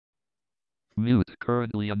Mute.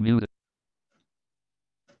 Currently unmuted.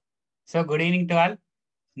 So good evening to all.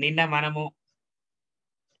 నిన్న మనము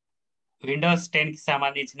Windows 10 కి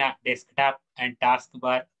సంబంధించిన desktop and task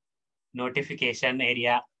bar, notification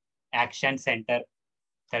area, action centre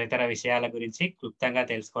తదితర విషయాల గురించి క్లుప్తంగా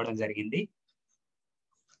తెలుసుకోవడం జరిగింది.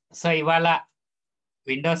 సో ఇవాళ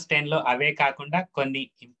విండోస్ 10 లో అవే కాకుండా కొన్ని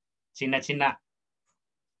చిన్న చిన్న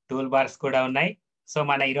టూల్ బార్స్ కూడా ఉన్నాయి. సో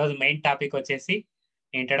మన ఈరోజు మెయిన్ టాపిక్ వచ్చేసి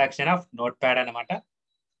ఇంట్రడక్షన్ ఆఫ్ నోట్ ప్యాడ్ అనమాట.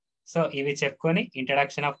 సో ఇవి చెప్పుకొని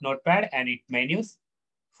introduction of note pad and it menus,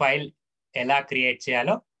 file ఎలా క్రియేట్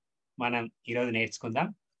చేయాలో మనం ఈరోజు నేర్చుకుందాం.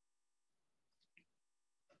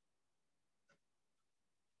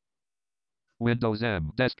 Windows M.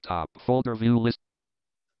 Desktop. Folder view list.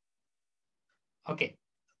 Okay,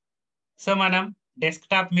 so మనం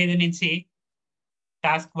డెస్క్టాప్ మీద నుంచి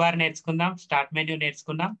టాస్క్ బార్ నేర్చుకుందాం, స్టార్ట్ మెన్యూ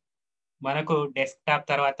నేర్చుకున్నాం. మనకు డెస్క్టాప్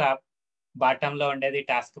తర్వాత బాటంలో ఉండేది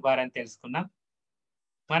టాస్క్ బార్ అని తెలుసుకున్నాం.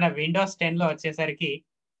 మన విండోస్ 10లో వచ్చేసరికి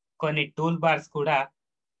కొన్ని టూల్ బార్స్ కూడా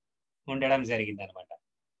ఉండడం జరిగింది అనమాట.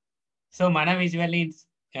 సో మన విజువల్లీ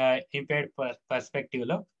ఇంపేర్డ్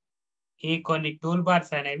పర్స్పెక్టివ్లో ఈ కొన్ని టూల్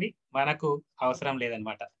బార్స్ అనేవి మనకు అవసరం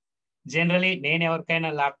లేదనమాట. జనరలీ నేను ఎవరికైనా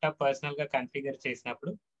ల్యాప్టాప్ పర్సనల్గా కన్ఫిగర్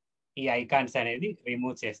చేసినప్పుడు ఈ ఐకాన్స్ అనేది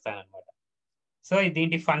రిమూవ్ చేస్తాను అనమాట. సో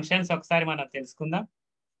దీంటి ఫంక్షన్స్ ఒకసారి మనం తెలుసుకుందాం.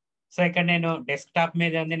 సో ఇక్కడ నేను డెస్క్టాప్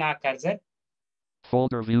మీద ఉంది నా cursor.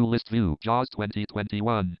 Folder view list view. JAWS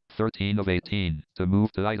 2021. 13 of 18. To move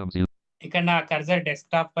to items. ఇక్కడ నా కర్సర్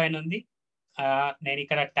డెస్క్టాప్ పైన ఉంది. నేను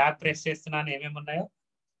ఇక్కడ ట్యాబ్ ప్రెస్ చేస్తున్నాను. ఏమేమి ఉన్నాయో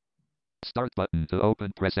Start button to open.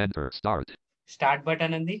 Press enter. Start. Start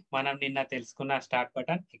button ఉంది. మనం నిన్న తెలుసుకున్న స్టార్ట్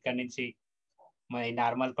బటన్. ఇక్కడ నుంచి మై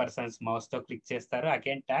నార్మల్ పర్సన్స్ మౌస్ తో క్లిక్ చేస్తారు.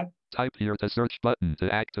 Again tab. Type here to search button to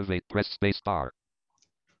activate. Press space bar.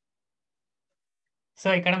 So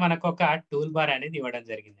ఇక్కడ మనకు ఒక టూల్ బార్ అనేది ఇవ్వడం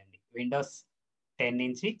జరిగిందండి. విండోస్ 10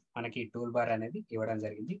 నుంచి మనకి టూల్ బార్ అనేది ఇవ్వడం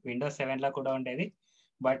జరిగింది. విండోస్ 7 లో కూడా ఉండేది,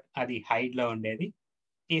 బట్ అది హైడ్ లో ఉండేది.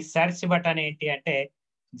 ఈ సెర్చ్ బటన్ ఏంటి అంటే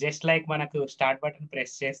జస్ట్ లైక్ మనకు స్టార్ట్ బటన్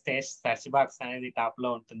ప్రెస్ చేస్తే సెర్చ్ బాక్స్ అనేది టాప్ లో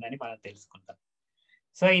ఉంటుందని మనం తెలుసుకుంటాం.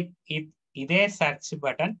 సో ఇదే సెర్చ్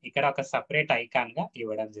బటన్ ఇక్కడ ఒక సపరేట్ ఐకాన్ గా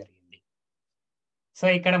ఇవ్వడం జరిగింది. సో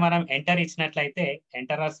ఇక్కడ మనం ఎంటర్ ఇచ్చినట్లయితే,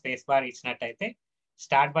 ఎంటర్ ఆర్ స్పేస్ బార్ ఇచ్చినట్లయితే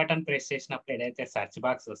స్టార్ట్ బటన్ ప్రెస్ చేసినప్పుడు ఏదైతే సెర్చ్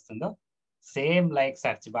బాక్స్ వస్తుందో సేమ్ లైక్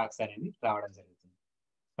సెర్చ్ బాక్స్ అనేది రావడం జరుగుతుంది.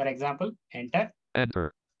 For example enter. Enter.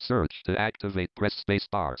 Search to activate. Press space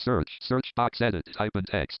bar. Search box edit. Type in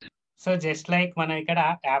text. So just like మనం ఇక్కడ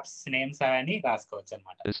apps names అవన్నీ రాసుకోవచ్చు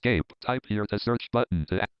అనమాట. Escape. Type here to search button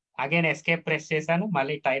to. Again escape press చేశాను.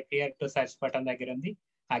 మళ్ళీ type here to search button దగ్గర ఉంది.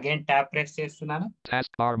 Again tab press చేస్తున్నాను.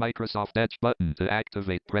 Task bar. Microsoft Edge button to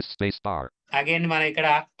activate. Press space bar. Again మనం ఇక్కడ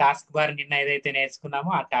టాస్క్ బార్ నిన్న ఏదైతే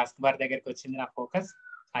నేర్చుకున్నామో ఆ టాస్క్ బార్ దగ్గరికి వచ్చింది నా focus.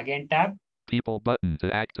 Again tab. People button to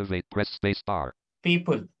activate. Press space bar.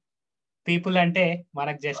 People అంటే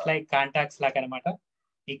మనకు జస్ట్ లైక్ కాంటాక్ట్స్ లాగా అనమాట.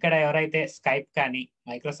 ఇక్కడ ఎవరైతే స్కైప్ కానీ,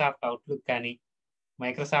 మైక్రోసాఫ్ట్ అవుట్లుక్ కానీ,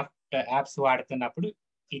 మైక్రోసాఫ్ట్ యాప్స్ వాడుతున్నప్పుడు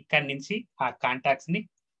ఇక్కడ నుంచి ఆ కాంటాక్ట్స్ ని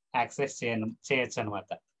యాక్సెస్ చేయొచ్చు అనమాట.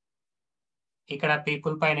 ఇక్కడ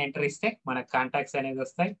పీపుల్ పైన ఎంటర్ ఇస్తే మనకు కాంటాక్ట్స్ అనేది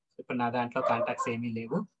వస్తాయి. ఇప్పుడు నా దాంట్లో కాంటాక్ట్స్ ఏమీ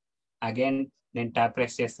లేవు. అగైన్ నేను ట్యాబ్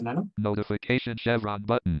ప్రెస్ చేస్తున్నాను. Notification chevron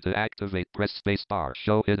button to activate. Press space bar.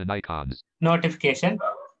 Show hidden icons. Notification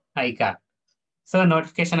icon. So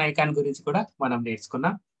notification icon గురించి కూడా మనం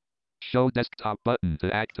నేర్చుకున్నాం. Show desktop button to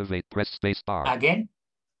activate. Press space bar. Again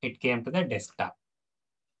it came to the desktop.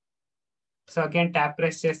 So again tab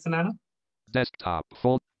press చేస్తున్నాను. Desktop.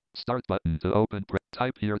 Fold. Start button to open.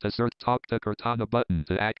 Type here to search. Talk to Cortana button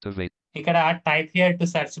to activate. ఇక్కడ type here to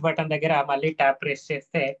search button దగ్గర మళ్ళీ tab press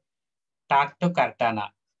చేస్తే talk to కర్టానా.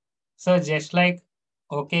 So just like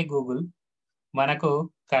okay Google, మనకు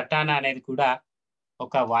కర్టానా అనేది కూడా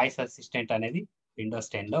ఒక voice assistant అనేది Windows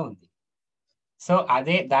 10 లో ఉంది. సో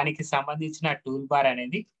అదే దానికి సంబంధించిన టూల్ బార్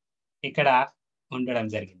అనేది ఇక్కడ ఉండడం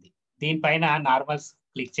జరిగింది. దీనిపైన నార్మల్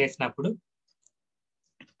క్లిక్ చేసినప్పుడు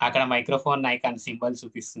అక్కడ మైక్రోఫోన్ ఐకాన్ సింబల్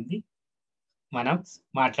చూపిస్తుంది. మనం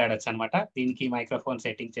మాట్లాడొచ్చు అనమాట. దీనికి మైక్రోఫోన్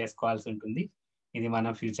సెట్టింగ్ చేసుకోవాల్సి ఉంటుంది. ఇది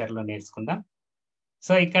మనం ఫ్యూచర్ లో నేర్చుకుందాం.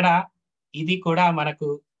 సో ఇక్కడ ఇది కూడా మనకు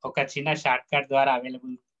ఒక చిన్న షార్ట్ కట్ ద్వారా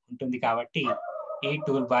అవైలబుల్ ఉంటుంది కాబట్టి ఈ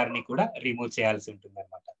టూల్ బార్ ని కూడా రిమూవ్ చేయాల్సి ఉంటుంది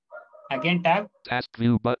అనమాట. Again tab. Task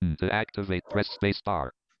view button to activate. Press space bar.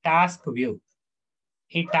 Task view.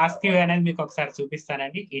 ఈ టాస్క్ వ్యూ అనేది మీకు ఒకసారి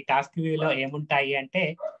చూపిస్తానండి. ఈ టాస్క్ వ్యూలో ఏముంటాయి అంటే,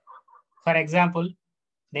 ఫర్ ఎగ్జాంపుల్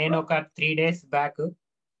నేను ఒక 3 days బ్యాక్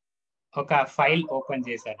ఒక ఫైల్ ఓపెన్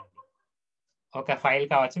చేశానండి. ఒక ఫైల్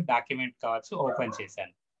కావచ్చు, డాక్యుమెంట్ కావచ్చు, ఓపెన్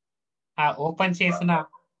చేశాను. ఆ ఓపెన్ చేసిన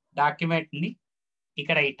డాక్యుమెంట్ ని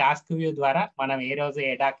ఇక్కడ ఈ టాస్క్ వ్యూ ద్వారా మనం ఏ రోజు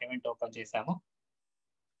ఏ డాక్యుమెంట్ ఓపెన్ చేసామో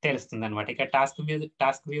తెలుస్తుంది అనమాట. ఇక్కడ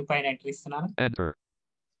టాస్క్ వ్యూ పైన ఎంటర్ ఇస్తున్నాను. Enter.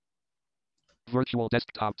 Virtual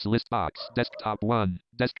desktops list box. Desktop 1.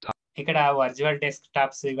 Desktop. ఇక్కడ వర్చువల్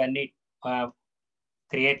డెస్క్టాప్స్ ఇవన్నీ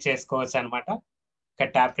క్రియేట్ చేసుకోవచ్చు అనమాట. ఇక్కడ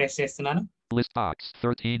ట్యాప్ ప్రెస్ చేస్తున్నాను. List box.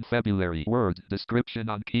 13 February. Word. Description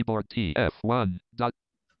on keyboard T. F1. Dot.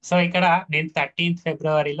 So ఇక్కడ నేను 13th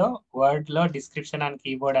ఫిబ్రవరిలో వర్డ్లో డిస్క్రిప్షన్ ఆన్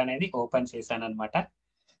కీబోర్డ్ అనేది ఓపెన్ చేశాను అనమాట.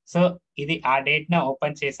 సో ఇది ఆ డేట్న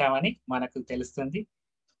ఓపెన్ చేసామని మనకు తెలుస్తుంది.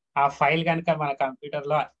 ఆ ఫైల్ కనుక మన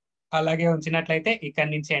కంప్యూటర్లో అలాగే ఉంచినట్లయితే ఇక్కడ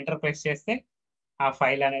నుంచి ఎంటర్ ప్రెస్ చేస్తే ఆ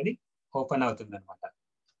ఫైల్ అనేది ఓపెన్ అవుతుంది అనమాట.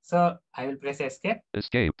 So I will press escape.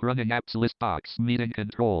 Escape. Running apps list box. Meeting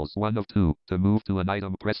controls 1 of 2. To move to an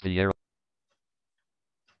item, press the arrow.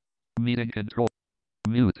 Meeting control.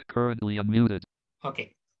 Mute. Currently unmuted. Okay.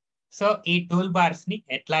 So ఈ tool bars ని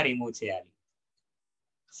ఎట్లా remove చేయాలి?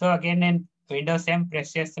 So again నేను Windows M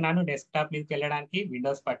press చేస్తున్నాను. Desktop మీదకి వెళ్ళడానికి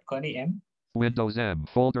Windows పట్టుకొని M. Windows M.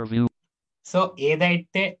 Folder view. So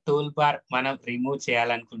ఏదైతే టూల్ బార్ మనం రిమూవ్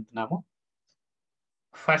చేయాలనుకుంటున్నామో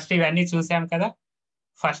ఫస్ట్ ఇవన్నీ చూసాం కదా.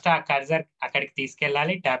 ఫస్ట్ ఆ కర్సర్ అక్కడికి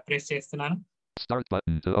తీసుకెళ్ళాలి. ట్యాప్ ప్రెస్ చేస్తున్నాను. Start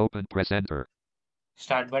button to open. Press enter.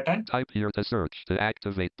 Start button. Type here to search. To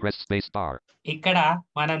activate, press space bar. ఇక్కడ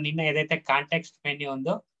మనం నిన్న ఏదైతే కాంటెక్స్ట్ మెన్యూ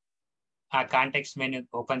ఉందో ఆ కాంటెక్స్ట్ మెన్యూ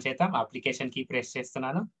ఓపెన్ చేద్దాం. అప్లికేషన్ కి ప్రెస్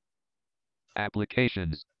చేస్తున్నాను.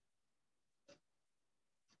 Applications.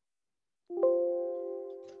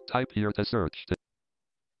 Type here to search. To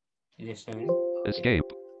escape.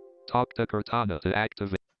 Talk to Cortana to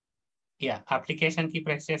activate. Yeah application కి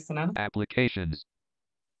ప్రెస్ చేస్తున్నాను. Applications.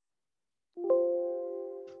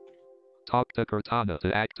 Talk to Cortana to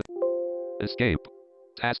activate. Escape.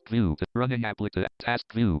 Task view to running task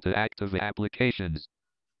view to activate applications.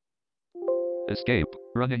 Escape.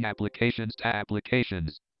 Running applications to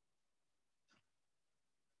applications.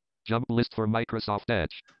 Jump list for Microsoft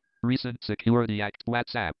Edge. Recent Security Act.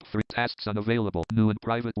 WhatsApp. 3 tasks unavailable. New and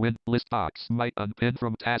private list box. Might unpin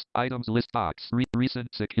from task items list box. Recent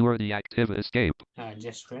Security Active. Escape.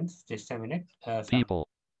 Just friends, just a minute. People.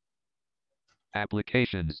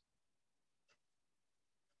 Applications.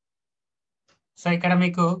 So ఇక్కడ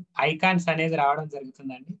మీకు icons అనేది రావడం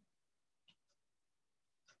జరుగుతుందండి.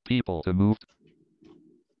 People to move.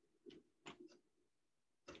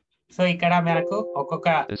 So ఇక్కడ మనకు ఒక్కొక్క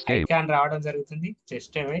Escape. Icon రావడం జరుగుతుంది.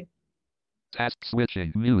 Just wait. Task switching.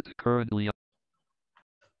 Mute. Currently.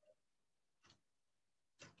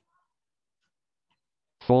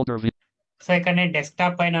 Folder view. So ఇక్కడ నేను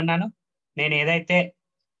డెస్క్టాప్ పైన ఉన్నాను. నేను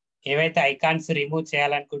ఏవైతే ఐకాన్స్ రిమూవ్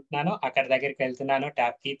చేయాలనుకుంటున్నానో అక్కడ దగ్గరికి వెళ్తున్నాను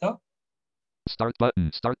tap కీతో. Start button.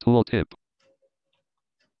 Start tooltip.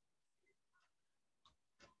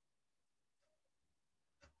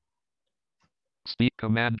 Speak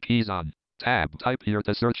command keys on. Tab. Type here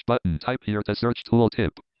to search button. Type here to search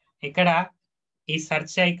tooltip. ఇక్కడ ఈ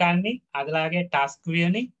సెర్చ్ ఐకాన్ ని అలాగే టాస్క్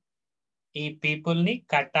వ్యూని ఈ పీపుల్ ని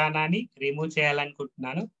కటానాని రిమూవ్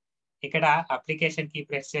చేయాలనుకుంటున్నాను. ఇక్కడ అప్లికేషన్ కి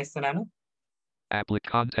ప్రెస్ చేస్తున్నాను.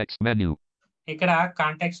 Context menu. ఇక్కడ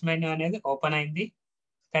కాంటెక్స్ట్ మెన్యూ అనేది ఓపెన్ అయింది.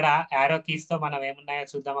 ఇక్కడ యారో కీస్ తో మనం ఏమున్నాయో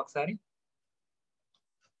చూద్దాం ఒకసారి.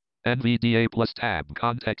 NVDA plus tab.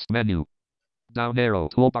 Context menu. Down arrow.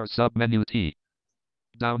 Toolbar sub menu T.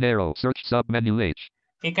 Down arrow. Search sub menu H.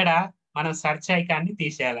 ఇక్కడ మనం సెర్చ్ ఐకాన్ ని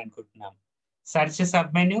తీసేయాలనుకుంటున్నాం. సెర్చ్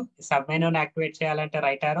సబ్ మెనూని యాక్టివేట్ చేయాలంటే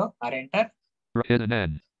right arrow or enter. Hidden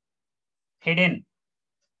N. Hidden.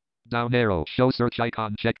 Down arrow. Show search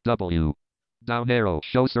icon. Check W. Down arrow.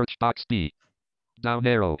 Show search box B. Down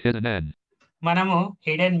arrow. Hidden N. మనము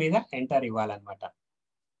hidden మీద enter ఇవ్వాలన్నమాట.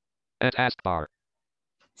 Taskbar.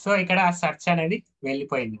 So ఇక్కడ search అనేది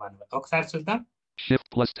వెళ్ళిపోయింది మనకు. ఒకసారి చూద్దాం. Shift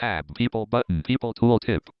plus tab. People button. People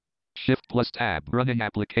tooltip. Shift plus tab. Running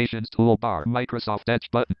applications toolbar. Microsoft Edge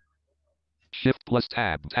button. Shift plus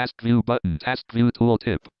tab. Task view button. Task view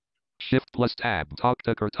tooltip. Shift plus tab. Talk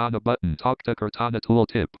to Cortana button. Talk to Cortana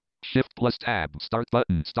tooltip. Shift plus tab. Start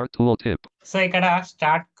button. Start tooltip. So ఇక్కడ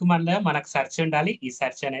start కు మనకు search ఉండాలి. ఈ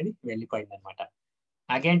search అనేది వెళ్ళిపోయింది అనమాట.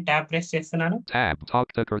 Again tab press చేస్తున్నాను. Tab. Talk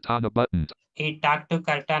to Cortana button. ఈ టాక్ టు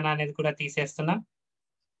కర్టానా అనేది కూడా తీసేస్తున్నా.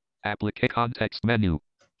 Context menu.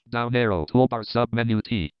 Down arrow. Toolbar sub menu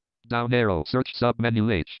T. Down arrow. Search sub menu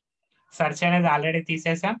H. Search అనేది ఆల్రెడీ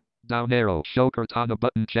తీసేసాం. Down arrow. Show Cortana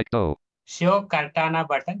button checked O. Show కర్టానా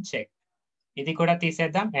button check. ఇది కూడా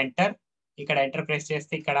తీసేద్దాం. Enter. ఇక్కడ enter press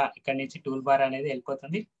చేస్తే ఇక్కడ నుంచి టూల్ బార్ అనేది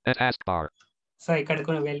వెళ్ళిపోతుంది. Taskbar. సో ఇక్కడ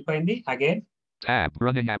కూడా వెళ్ళిపోయింది. Again Tab.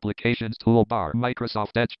 Running applications toolbar.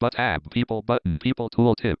 Microsoft Edge but tab. People button. People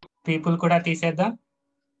tooltip. People కూడా తీసేద్దాం.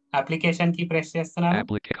 అప్లికేషన్ కి ప్రెస్ చేస్తున్నాను.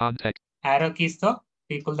 Context. యారో కీస్ తో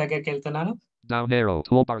పీపుల్ దగ్గరికి వెళ్తున్నాను. Down arrow.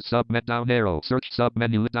 Toolbar sub down arrow. Search sub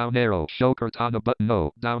menu. Down arrow. Show Cortana button O.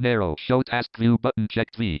 Down arrow. Show task view button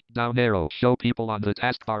checked V. Down arrow. Show people on the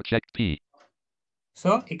taskbar checked P. So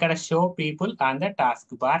ఇక్కడ show people on the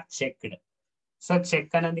task bar checked. So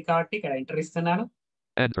check అని ఉంది కాబట్టి ఇక్కడ enter ఇస్తున్నాను.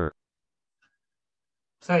 Enter.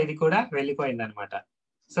 So ఇది కూడా వెళ్ళిపోయింది అనమాట.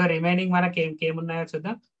 సో రిమైనింగ్ మనకి ఏమున్నాయో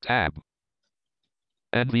చూద్దాం. Tab.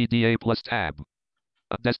 NVDA plus tab.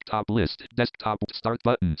 A desktop list. Desktop start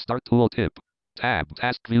button. Start tooltip. Tab.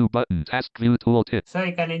 Task view button. Task view tooltip. So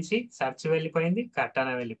ఇక్కడ నుంచి సెర్చ్ వెళ్ళిపోయింది,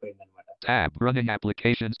 కర్టానా వెళ్ళిపోయింది అనమాట. Tab. Running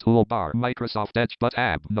applications toolbar. Microsoft Edge but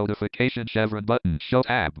tab. Notification chevron button. Show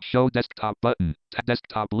tab. Show desktop button.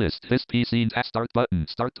 Desktop list. This PC. Start button.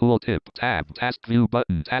 Start tooltip. Tab. Task view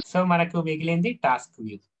button. So మనకు మిగిలింది task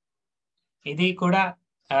view. ఇది కూడా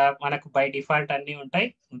మనకు by default అన్ని ఉంటాయి.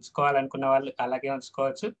 ఉంచుకోవాలనుకున్న వాళ్ళు అలాగే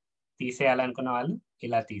ఉంచుకోవచ్చు, తీసేయాలనుకున్న వాళ్ళు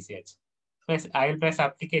ఇలా తీసేయచ్చు. I will press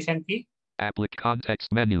application key. Applic context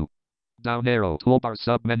menu. Down arrow. Toolbar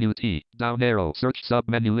sub menu T. Down arrow. Search sub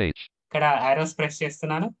menu H. ఇక్కడ arrows press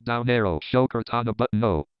చేస్తున్నాను. Down arrow. Show Cortana button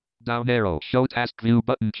O. Down arrow. Show task view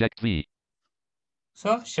button checked V.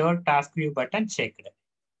 So show task view button checked.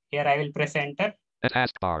 Here I will press enter. A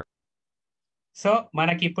taskbar. So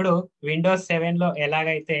మనకి ఇప్పుడు Windows 7 లో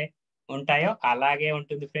ఎలాగైతే ఉంటాయో అలాగే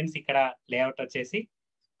ఉంటుంది friends. ఇక్కడ layout వచ్చేసి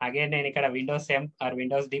again నేను ఇక్కడ Windows M are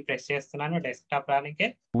Windows D press చేస్తున్నాను desktop రానికే.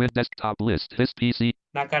 With desktop list. This PC.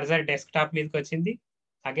 నా కర్సర్ డెస్క్టాప్ మీదకి వచ్చింది.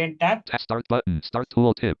 Again tab. Start button. Start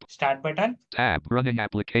tooltip. Start button. Tab. Running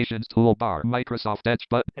applications toolbar. Microsoft Edge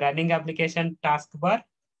button. Running application task bar.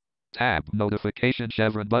 Tab. Notification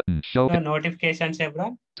chevron button. Show. Notification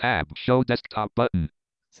Chevron. Tab. Show desktop button.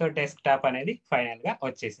 So desktop అనేది final గా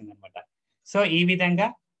వచ్చేసింది అనమాట. So ఈ విధంగా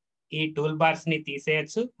ఈ tool bars ని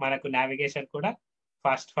తీసేయచ్చు. మనకు నావిగేషన్ కూడా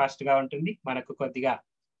ఫాస్ట్ గా ఉంటుంది. మనకు కొద్దిగా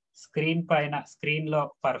స్క్రీన్ లో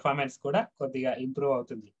పర్ఫార్మెన్స్ కూడా కొద్దిగా ఇంప్రూవ్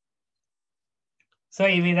అవుతుంది. సో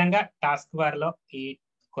ఈ విధంగా టాస్క్ బార్ లో ఈ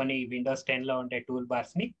కొన్ని విండోస్ 10 లో ఉండే టూల్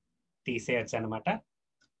బార్స్ ని తీసేయచ్చు అనమాట.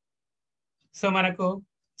 సో మనకు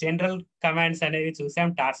జనరల్ కమాండ్స్ అనేవి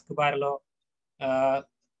చూసాం. టాస్క్ బార్ లో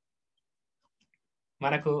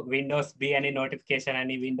మనకు విండోస్ బి అని, నోటిఫికేషన్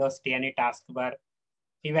అని, విండోస్ టీ అని, టాస్క్ బార్,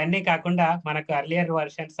 ఇవన్నీ కాకుండా మనకు అర్లియర్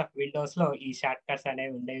వర్షన్స్ ఆఫ్ విండోస్ లో ఈ షార్ట్ కట్స్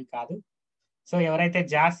అనేవి ఉండేవి కాదు. సో ఎవరైతే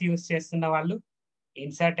జాస్ యూజ్ చేస్తున్న వాళ్ళు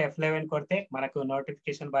ఇన్సర్ట్ F11 కొడితే మనకు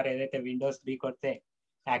నోటిఫికేషన్ బార్ ఏదైతే విండోస్ బి కొడితే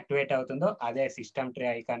యాక్టివేట్ అవుతుందో అదే సిస్టమ్ ట్రీ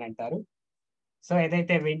ఐకాన్ అంటారు. సో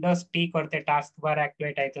ఏదైతే విండోస్ టీ కొడితే టాస్క్ బార్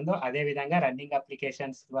యాక్టివేట్ అవుతుందో అదే విధంగా రన్నింగ్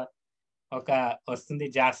అప్లికేషన్స్ ఒక వస్తుంది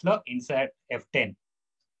జాస్ లో ఇన్సర్ట్ F10.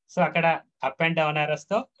 సో అక్కడ అప్ అండ్ డౌన్ ఆరోస్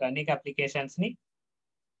తో రన్నింగ్ అప్లికేషన్స్ ని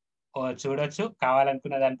చూడొచ్చు.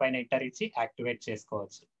 కావాలనుకున్న దానిపైన ఎంటర్ ఇచ్చి యాక్టివేట్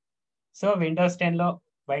చేసుకోవచ్చు. సో విండోస్ 10 లో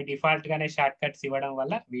బై డిఫాల్ట్ గానే షార్ట్ కట్స్ ఇవ్వడం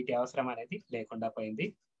వల్ల వీటి అవసరం అనేది లేకుండా పోయింది.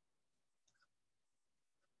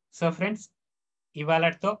 సో ఫ్రెండ్స్,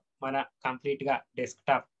 ఇవాళతో మన కంప్లీట్ గా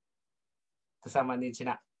డెస్క్టాప్ కు సంబంధించిన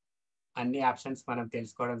అన్ని ఆప్షన్స్ మనం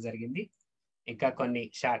తెలుసుకోవడం జరిగింది. ఇంకా కొన్ని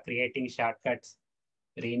క్రియేటింగ్ షార్ట్ కట్స్,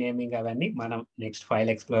 రీనేమింగ్ అవన్నీ మనం నెక్స్ట్ ఫైల్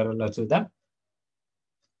ఎక్స్ప్లోరర్ లో చూద్దాం.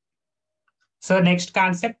 So next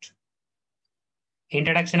concept,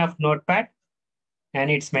 introduction of notepad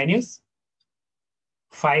and it's menus,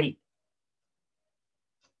 file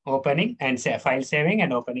opening and file saving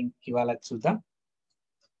and opening ఇవాళ చూద్దాం.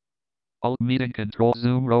 Alt meeting control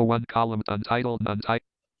zoom row 1 column untitled untitled.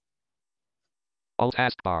 Alt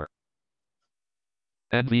taskbar.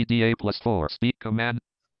 NVDA +4 speak command.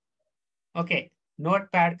 Okay, note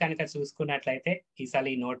pad కనుక చూసుకున్నట్లయితే అసలు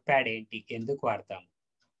ఈ note pad ఏంటి, ఎందుకు వాడతాము?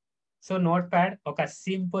 So note pad ఒక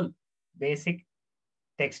సింపుల్ బేసిక్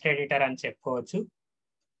టెక్స్ట్ ఎడిటర్ అని చెప్పుకోవచ్చు.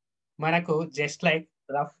 మనకు just like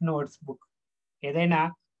rough notes book, ఏదైనా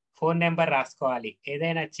ఫోన్ నెంబర్ రాసుకోవాలి,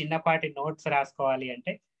 ఏదైనా చిన్నపాటి నోట్స్ రాసుకోవాలి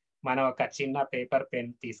అంటే మనం ఒక చిన్న పేపర్ పెన్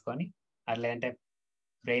తీసుకొని, లేదంటే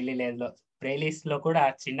బ్రెయిలీస్ లో కూడా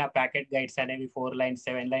చిన్న ప్యాకెట్ గైడ్స్ అనేవి 4 lines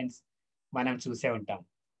 7 lines మనం చూసే ఉంటాం.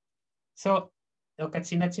 సో ఒక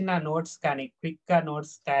చిన్న నోట్స్ కానీ క్విక్ గా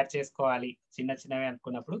నోట్స్ తయారు చేసుకోవాలి చిన్నవి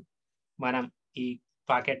అనుకున్నప్పుడు మనం ఈ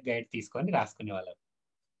పాకెట్ గైడ్ తీసుకొని రాసుకునే వాళ్ళం.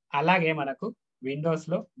 అలాగే మనకు విండోస్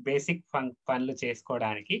లో బేసిక్ పనులు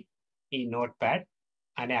చేసుకోవడానికి ఈ నోట్ ప్యాడ్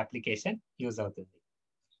అనే అప్లికేషన్ యూజ్ అవుతుంది.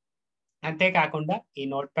 అంతేకాకుండా ఈ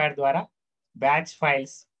నోట్ ప్యాడ్ ద్వారా బ్యాచ్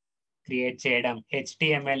ఫైల్స్ క్రియేట్ చేయడం,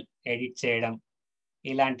 HTML ఎడిట్ చేయడం,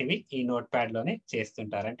 ఇలాంటివి ఈ నోట్ ప్యాడ్ లోనే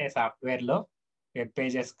చేస్తుంటారు. అంటే సాఫ్ట్వేర్ లో వెబ్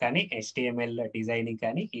పేజెస్ కానీ HTML డిజైనింగ్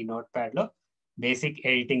కానీ ఈ నోట్ ప్యాడ్ లో బేసిక్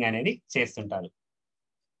ఎడిటింగ్ అనేది చేస్తుంటారు.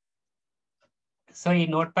 సో ఈ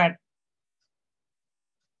నోట్ ప్యాడ్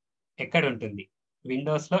ఎక్కడ ఉంటుంది,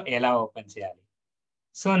 విండోస్ లో ఎలా ఓపెన్ చేయాలి?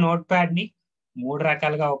 సో నోట్ ప్యాడ్ ని 3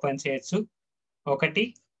 రకాలుగా ఓపెన్ చేయొచ్చు. ఒకటి,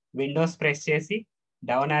 విండోస్ ప్రెస్ చేసి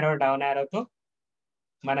డౌన్ ఆరోతో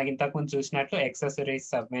మనకి ఇంతకుముందు చూసినట్లు యాక్సెసరీస్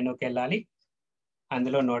సబ్ మెనూకి వెళ్ళాలి,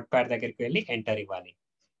 అందులో నోట్ ప్యాడ్ దగ్గరికి వెళ్ళి ఎంటర్ ఇవ్వాలి.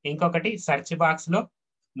 ఇంకొకటి సెర్చ్ బాక్స్ లో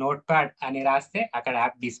నోట్ ప్యాడ్ అని రాస్తే అక్కడ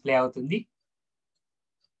యాప్ డిస్ప్లే అవుతుంది.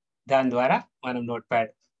 దాని ద్వారా మనం నోట్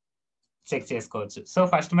ప్యాడ్ చెక్ చేసుకోవచ్చు. సో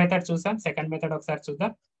ఫస్ట్ మెథడ్ చూసాం. సెకండ్ మెథడ్ ఒకసారి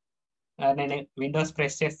చూద్దాం. నేను విండోస్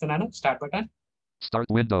ప్రెస్ చేస్తున్నాను, start button. Start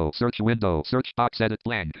window, search box edit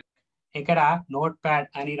blank. ఇక్కడ నోట్ ప్యాడ్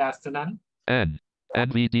అని రాస్తున్నాను.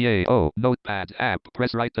 NVDA Notepad app.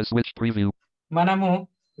 Press right to switch preview. మనము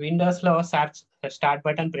విండోస్ లో స్టార్ట్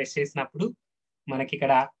బటన్ ప్రెస్ చేసినప్పుడు మనకి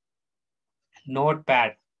ఇక్కడ నోట్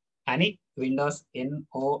ప్యాడ్ అని విండోస్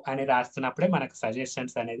NO అని రాస్తున్నప్పుడే మనకు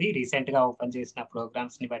సజెషన్స్ అనేది రీసెంట్ గా ఓపెన్ చేసిన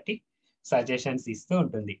ప్రోగ్రామ్స్ ని బట్టి సజెషన్స్ ఇస్తూ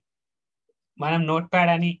ఉంటుంది. మనం నోట్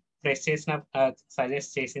ప్యాడ్ అని ప్రెస్ చేసిన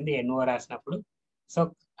సజెస్ట్ చేసింది NO రాసినప్పుడు, సో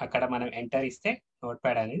అక్కడ మనం ఎంటర్ ఇస్తే నోట్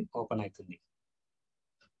ప్యాడ్ అనేది ఓపెన్ అవుతుంది.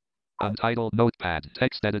 Untitled Notepad.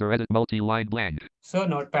 Text editor edit multi-line blank. So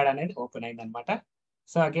note pad అనేది ఓపెన్ అయింది అనమాట.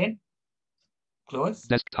 So again close.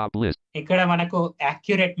 Desktop list. ఇక్కడ మనకు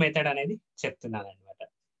యాక్యురేట్ మెథడ్ అనేది చెప్తున్నాను అనమాట.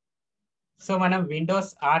 సో మనం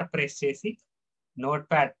విండోస్ R ప్రెస్ చేసి నోట్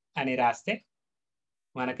ప్యాడ్ అని రాస్తే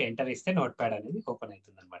మనకు ఎంటర్ ఇస్తే నోట్ ప్యాడ్ అనేది ఓపెన్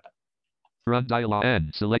అవుతుంది అనమాట. Run dialog N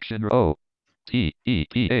selection O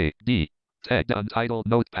TEPAD tagged untitled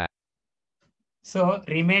notepad. So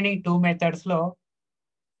remaining 2 methods లో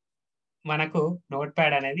మనకు నోట్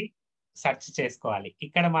ప్యాడ్ అనేది సెర్చ్ చేసుకోవాలి.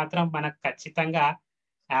 ఇక్కడ మాత్రం మనకు ఖచ్చితంగా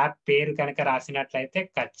యాప్ పేరు కనుక రాసినట్లయితే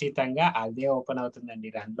ఖచ్చితంగా అదే ఓపెన్ అవుతుందండి.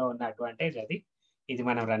 రన్ లో ఉన్న అడ్వాంటేజ్ అది. ఇది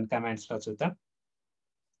మనం రన్ కమాండ్స్ లో చూద్దాం.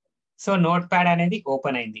 సో నోట్ ప్యాడ్ అనేది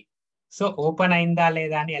ఓపెన్ అయింది. సో ఓపెన్ అయిందా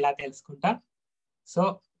లేదా అని ఎలా తెలుసుకుంటాం? సో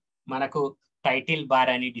మనకు టైటిల్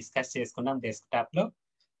బార్ అని డిస్కస్ చేసుకున్నాం డెస్క్టాప్ లో.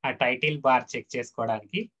 ఆ టైటిల్ బార్ చెక్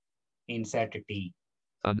చేసుకోవడానికి insert T.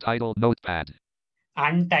 Untitled notepad.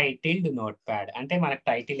 Untitled note pad అంటే మనకు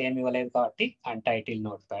టైటిల్ ఏమి ఇవ్వలేదు కాబట్టి అన్టైటిల్డ్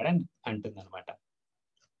నోట్ ప్యాడ్ అని అంటుంది అనమాట.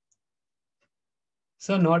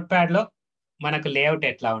 సో నోట్ ప్యాడ్ లో మనకు లేఅవుట్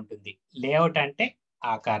ఎట్లా ఉంటుంది? లేఅవుట్ అంటే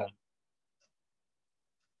ఆకారం.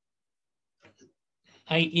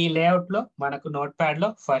 ఈ లేఅవుట్ లో మనకు నోట్ ప్యాడ్ లో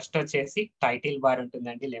ఫస్ట్ వచ్చేసి టైటిల్ బార్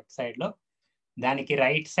ఉంటుందండి లెఫ్ట్ సైడ్ లో. దానికి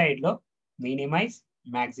రైట్ సైడ్ లో మినిమైజ్,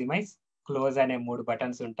 మాక్సిమైజ్, క్లోజ్ అనే 3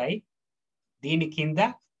 బటన్స్ ఉంటాయి. దీని కింద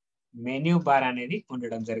మెన్యూ బార్ అనేది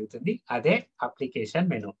ఉండడం జరుగుతుంది. అదే అప్లికేషన్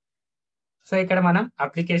మెనూ. సో ఇక్కడ మనం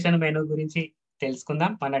అప్లికేషన్ మెనూ గురించి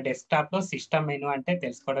తెలుసుకుందాం. మన డెస్క్టాప్ లో సిస్టమ్ మెనూ అంటే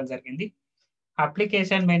తెలుసుకోవడం జరిగింది.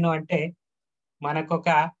 అప్లికేషన్ మెనూ అంటే మనకు ఒక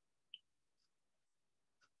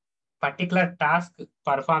పర్టికులర్ టాస్క్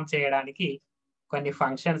పర్ఫామ్ చేయడానికి కొన్ని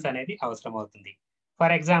ఫంక్షన్స్ అనేది అవసరం అవుతుంది.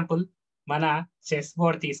 ఫర్ ఎగ్జాంపుల్ మన చెస్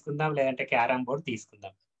బోర్డ్ తీసుకుందాం, లేదంటే క్యారమ్ బోర్డ్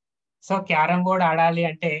తీసుకుందాం. సో క్యారమ్ బోర్డ్ ఆడాలి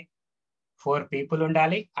అంటే 4 పీపుల్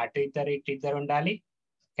ఉండాలి, అటు ఇద్దరు ఉండాలి,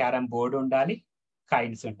 క్యారమ్ బోర్డు ఉండాలి,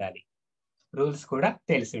 కాయిన్స్ ఉండాలి, రూల్స్ కూడా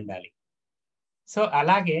తెలిసి ఉండాలి. సో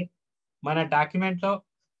అలాగే మన డాక్యుమెంట్ లో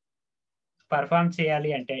పర్ఫామ్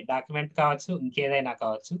చేయాలి అంటే డాక్యుమెంట్ కావచ్చు, ఇంకేదైనా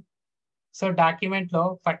కావచ్చు. సో డాక్యుమెంట్ లో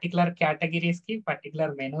పర్టికులర్ కేటగిరీస్ కి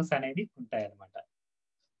పర్టికులర్ మెనూస్ అనేది ఉంటాయి అన్నమాట.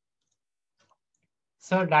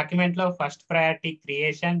 సో డాక్యుమెంట్ లో first priority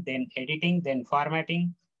creation, then editing, then formatting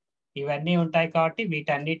ఇవన్నీ ఉంటాయి కాబట్టి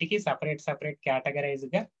వీటన్నిటికీ సపరేట్ కేటగరైజ్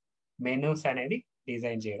గా మెనూస్ అనేది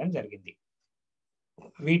డిజైన్ చేయడం జరిగింది.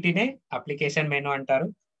 వీటినే అప్లికేషన్ మెనూ అంటారు.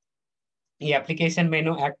 ఈ అప్లికేషన్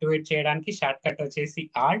మెనూ యాక్టివేట్ చేయడానికి షార్ట్ కట్ వచ్చేసి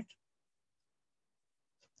Alt.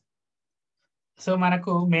 సో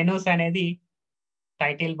మనకు మెనూస్ అనేది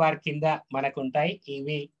టైటిల్ బార్ కింద మనకు ఉంటాయి.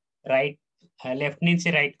 ఇవి లెఫ్ట్ నుంచి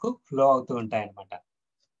రైట్ కు ఫ్లో అవుతూ ఉంటాయి అన్నమాట.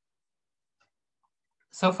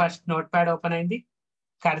 So first note pad open అయింది.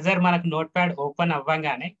 కర్జర్ మనకు నోట్ ప్యాడ్ ఓపెన్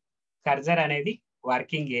అవ్వగానే కర్జర్ అనేది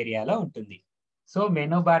వర్కింగ్ ఏరియాలో ఉంటుంది. సో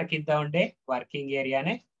మెనూ బార్ కింద ఉండే వర్కింగ్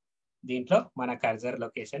ఏరియానే దీంట్లో మన కర్జర్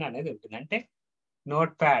లొకేషన్ అనేది ఉంటుంది. అంటే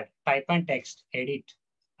note pad type and text edit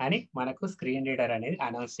అని మనకు స్క్రీన్ రీడర్ అనేది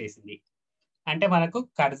అనౌన్స్ చేసింది. అంటే మనకు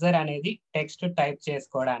కర్జర్ అనేది టెక్స్ట్ టైప్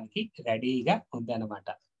చేసుకోవడానికి రెడీగా ఉందన్నమాట.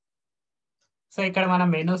 సో ఇక్కడ మనం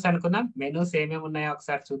మెనూస్ అనుకున్నాం. మెనూస్ ఏమేమి ఉన్నాయో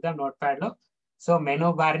ఒకసారి చూద్దాం నోట్ ప్యాడ్ లో. సో మెనూ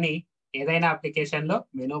బార్ ని ఏదైనా అప్లికేషన్ లో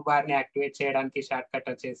మెనూ బార్ ని యాక్టివేట్ చేయడానికి షార్ట్ కట్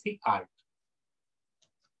వచ్చేసి Alt.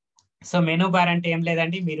 సో మెనూ బార్ అంటే ఏం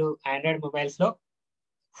లేదండి, మీరు ఆండ్రాయిడ్ మొబైల్స్ లో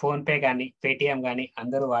ఫోన్ పే కానీ పేటిఎం కానీ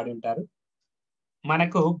అందరూ వాడి ఉంటారు.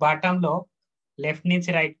 మనకు బాటమ్ లో లెఫ్ట్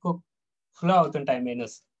నుంచి రైట్ కు ఫ్లో అవుతుంటాయి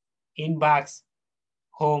మెనూస్. ఇన్బాక్స్,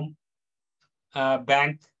 హోమ్,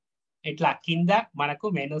 బ్యాంక్ ఇట్లా కింద మనకు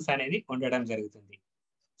మెనూస్ అనేది ఉండడం జరుగుతుంది.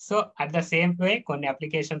 So at the same way కొన్ని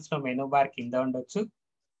అప్లికేషన్స్ లో మెనూ బార్ కింద ఉండొచ్చు,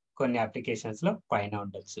 కొన్ని అప్లికేషన్స్ లో పైన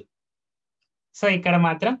ఉండొచ్చు. సో ఇక్కడ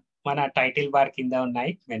మాత్రం మన టైటిల్ బార్ కింద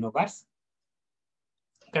ఉన్నాయి మెనూ బార్స్.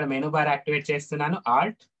 ఇక్కడ మెనూ బార్ యాక్టివేట్ చేస్తున్నాను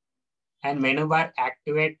Alt. And menu bar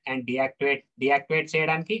activate and deactivate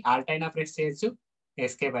చేయడానికి Alt అయినా ప్రెస్ చేయొచ్చు,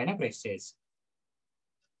 ఎస్కేప్ అయినా ప్రెస్ చేయొచ్చు.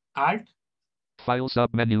 Alt. File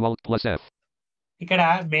submenu Alt plus F. ఇక్కడ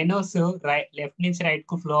మెనూస్ లెఫ్ట్ నుంచి రైట్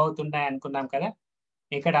కు ఫ్లో అవుతున్నాయి అనుకున్నాం కదా.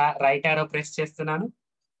 ఇక్కడ రైట్ ఆరో ప్రెస్ చేస్తున్నాను.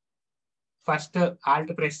 ఫస్ట్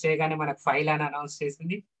ఆల్ట్ ప్రెస్ చేయగానే మనకు ఫైల్ అని అనౌన్స్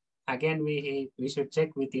చేసింది. Again we should check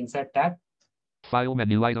with insert tab. File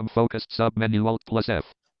menu item focused submenu Alt plus F.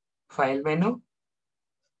 File menu.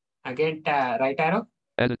 Again right arrow.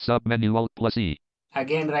 Edit submenu Alt plus E.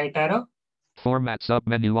 Again right arrow. Format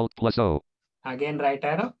submenu Alt plus O. Again right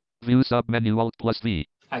arrow. View submenu Alt plus V.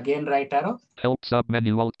 Again right arrow. Help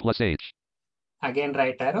submenu Alt plus H. Again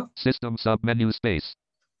right arrow. System submenu space.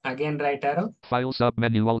 Again right arrow. File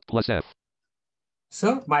submenu Alt plus F. So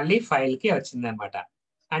మళ్ళీ file కి వచ్చింది అనమాట.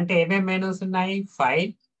 అంటే ఏమేమి menus ఉన్నాయి?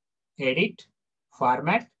 File, edit,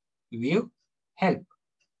 format, view, help,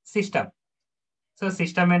 system. So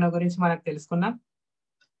system menu గురించి మనకు తెలుసుకున్నాం.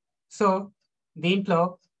 సో దీంట్లో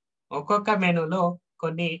ఒక్కొక్క మెనూలో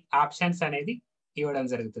కొన్ని ఆప్షన్స్ అనేది ఇవ్వడం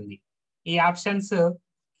జరుగుతుంది. ఈ ఆప్షన్స్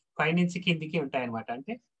పైనుంచి కిందికి ఉంటాయి అనమాట.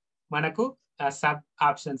 అంటే మనకు సబ్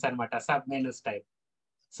ఆప్షన్స్ అనమాట, సబ్ మెనూస్ టైప్.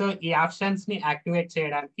 సో ఈ ఆప్షన్స్ ని యాక్టివేట్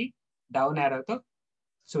చేయడానికి డౌన్ యారోతో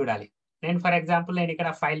చూడాలి. నేను ఫర్ ఎగ్జాంపుల్ నేను ఇక్కడ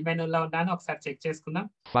ఫైల్ మెనూలో ఉన్నాను. ఒకసారి చెక్ చేసుకుందాం.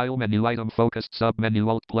 File menu item focused submenu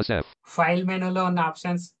Alt plus F. File మెనూలో ఉన్న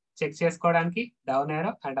ఆప్షన్స్ చెక్ చేసుకోవడానికి down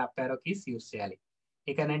arrow and up arrow keys use చేయాలి.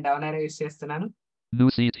 ఇక నేను డౌన్ యారో యూస్ చేస్తున్నాను. New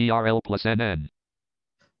CTRL plus NN.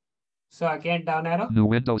 So again down arrow. New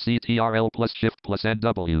window CTRL plus Shift plus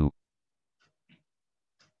NW.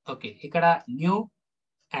 Okay, ఇక్కడ new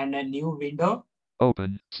and new window.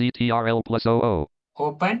 Open CTRL plus OO.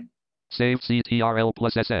 Open. Save CTRL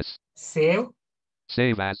plus SS. Save.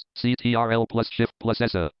 Save as CTRL plus Shift plus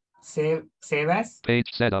SA. Save as. Page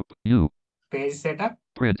setup U. Page setup.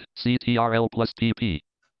 Print CTRL plus PP.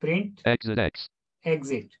 Print. Exit X.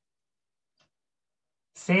 Exit.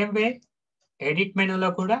 Same way edit మెనూలో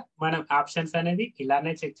కూడా మనం options అనేది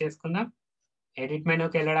ఇలానే check చేసుకుందాం. Edit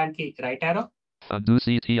మెనూకి వెళ్ళడానికి right ఆరో. Undo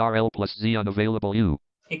CTRL plus Z unavailable U.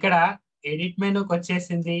 ఇక్కడ edit మెనూకి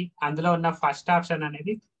వచ్చేసింది. అందులో ఉన్న ఫస్ట్ ఆప్షన్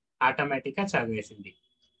అనేది ఆటోమేటిక్ గా చదివేసింది.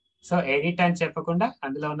 సో ఎడిట్ అని చెప్పకుండా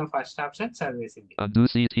అందులో ఉన్న first option చదివేసింది. Undo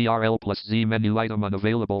CTRL plus Z menu item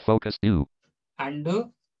unavailable focused U. And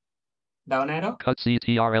down arrow. Cut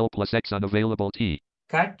CTRL plus X unavailable T.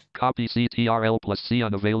 Cut. Copy CTRL plus C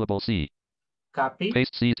unavailable C. Copy.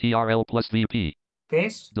 Paste CTRL plus VP.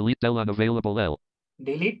 Paste. Delete Del unavailable L.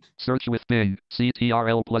 Delete. Search with Bing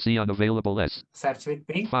CTRL plus E unavailable S. Search with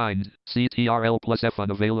Bing. Find CTRL plus F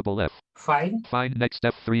unavailable F. Find. Find next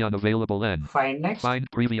F3 unavailable N. Find next. Find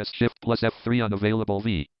previous Shift plus F3 unavailable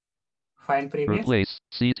V. Find previous. Replace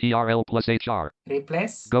CTRL plus HR.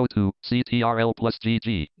 Replace. Go to CTRL plus GG.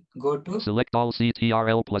 Go to. Select all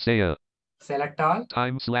CTRL plus AR. Select all.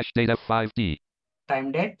 Time/date F5D. Time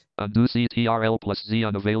date. Undo CTRL plus Z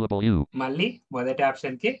unavailable U. మళ్ళీ మొదటి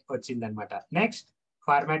option కి వచ్చింది అనమాట. Next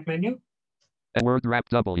format menu. Word wrap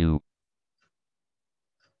W.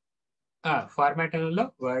 Format మెనూలో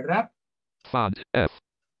word rap. Font F.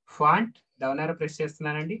 Font down arrow press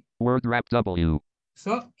చేస్తున్నానండి. Word wrap W.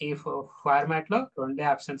 So ఈ format లో రెండే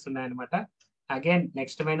ఆప్షన్స్ ఉన్నాయన్నమాట. అగైన్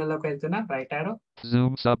నెక్స్ట్ మెనూలోకి వెళ్తున్నా. రైట్ ఆరో.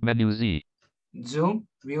 Zoom submenu Z. Zoom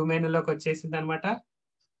view మెనూలోకి వచ్చేసింది అనమాట.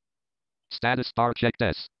 Status bar checked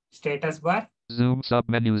S. Status bar. Zoom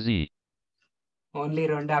submenu Z. Only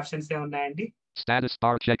రెండు ఆప్షన్స్ ఏ ఉన్నాయండి. Status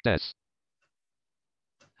bar checked S.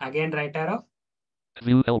 Again right ఆరో.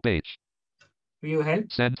 View help H. View help.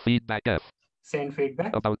 Send feedback F. Send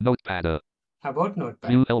feedback. About Notepad. About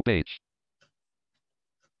notepad. View help H.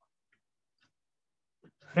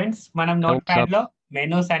 Friends మనం notepad లో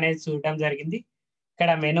menus అనేది చూడడం జరిగింది.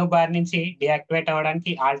 ఇక్కడ menu bar నుంచి డియాక్టివేట్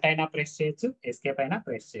అవ్వడానికి ఆల్ట్ అయినా ప్రెస్ చేయొచ్చు, ఎస్కేప్ అయినా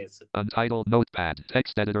ప్రెస్ చేయొచ్చు. Untitled Notepad.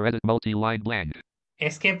 Text editor edit multi-line blank.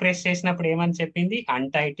 Escape press చేసినప్పుడు ఏమని చెప్పింది?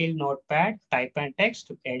 Untitled note pad type and text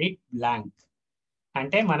edit blank.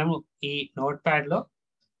 అంటే మనము ఈ నోట్ ప్యాడ్ లో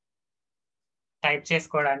టైప్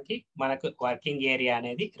చేసుకోవడానికి మనకు వర్కింగ్ ఏరియా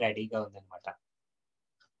అనేది రెడీగా ఉందన్నమాట.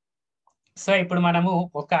 సో ఇప్పుడు మనము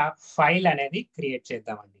ఒక ఫైల్ అనేది క్రియేట్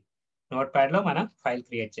చేద్దామండి. నోట్ ప్యాడ్ లో మనం ఫైల్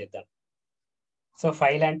క్రియేట్ చేద్దాం. సో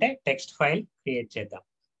ఫైల్ అంటే టెక్స్ట్ ఫైల్ క్రియేట్ చేద్దాం.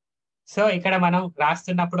 సో ఇక్కడ మనం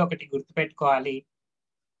రాస్తున్నప్పుడు ఒకటి గుర్తుపెట్టుకోవాలి.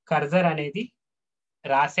 కర్సర్ అనేది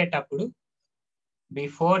రాసేటప్పుడు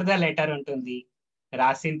బిఫోర్ ద లెటర్ ఉంటుంది,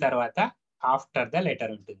 రాసిన తర్వాత ఆఫ్టర్ ద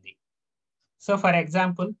లెటర్ ఉంటుంది. సో ఫర్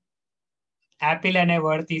ఎగ్జాంపుల్ యాపిల్ అనే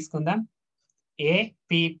వర్డ్ తీసుకుందాం.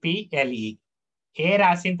 APPLE. ఏ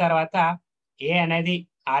రాసిన తర్వాత ఏ అనేది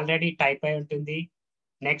ఆల్రెడీ టైప్ అయి ఉంటుంది.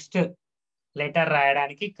 నెక్స్ట్ లెటర్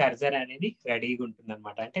రాయడానికి కర్సర్ అనేది రెడీగా ఉంటుంది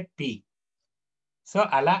అనమాట, అంటే P. సో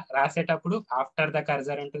అలా రాసేటప్పుడు ఆఫ్టర్ ద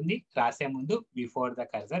కర్సర్ ఉంటుంది, రాసే ముందు బిఫోర్ ద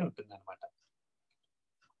కర్సర్ ఉంటుంది అనమాట.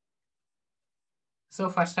 సో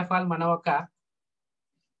ఫస్ట్ ఆఫ్ ఆల్ మనం ఒక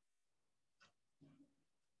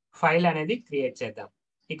ఫైల్ అనేది క్రియేట్ చేద్దాం.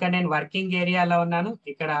 ఇక్కడ నేను వర్కింగ్ ఏరియాలో ఉన్నాను.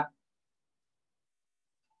 ఇక్కడ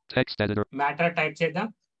Text editor. మ్యాటర్ టైప్ చేద్దాం.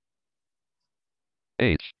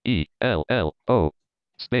 HELLO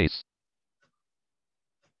space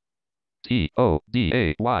TODAY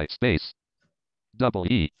space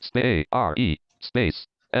EE space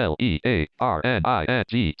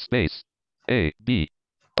LEARNING space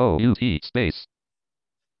ABOUT space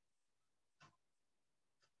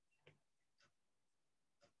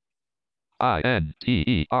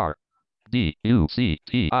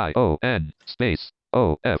INTERDUCTION space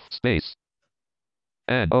OF space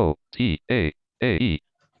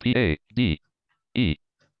NOTAAEPADE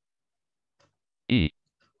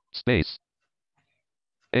space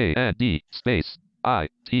AND space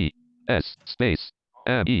ITS space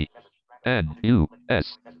MENUS.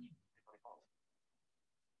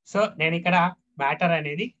 So నేను ఇక్కడ మ్యాటర్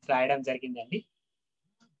అనేది రాయడం జరిగిందండి.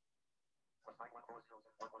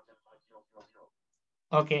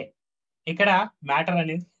 ఓకే, ఇక్కడ మ్యాటర్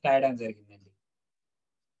అనేది రాయడం జరిగిందండి.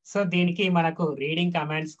 సో దీనికి మనకు రీడింగ్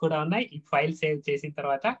కమాండ్స్ కూడా ఉన్నాయి. ఈ ఫైల్ సేవ్ చేసిన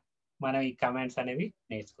తర్వాత మనం ఈ కమాండ్స్ అనేవి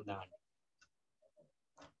నేర్చుకుందామండి.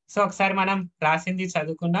 సో ఒకసారి మనం రాసింది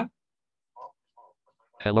చదువుకుందాం.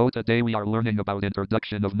 Hello, today we are learning about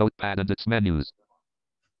introduction of Notepad and its menus.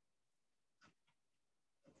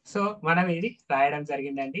 So మనం ఇది రాయడం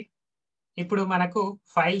జరిగిందండి. ఇప్పుడు మనకు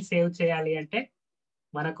ఫైల్ సేవ్ చేయాలి అంటే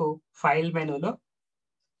మనకు ఫైల్ మెనూలో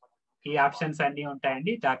ఈ ఆప్షన్స్ అన్నీ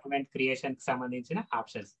ఉంటాయండి. డాక్యుమెంట్ క్రియేషన్ కి సంబంధించిన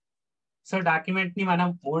ఆప్షన్స్. సో డాక్యుమెంట్ ని మనం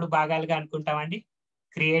 3 భాగాలుగా అనుకుంటామండి.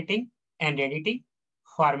 Creating and editing,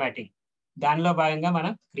 formatting. దానిలో భాగంగా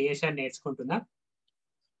మనం క్రియేషన్ నేర్చుకుంటున్నాం.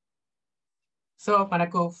 సో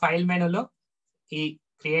మనకు ఫైల్ మెనూలో ఈ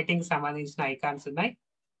క్రియేటింగ్ సంబంధించిన ఐకాన్స్ ఉన్నాయి.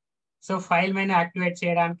 సో ఫైల్ మెనూ యాక్టివేట్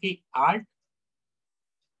చేయడానికి ఆల్ట్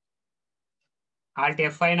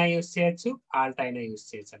F అయినా యూస్ చేయొచ్చు, ఆల్ట్ అయినా యూస్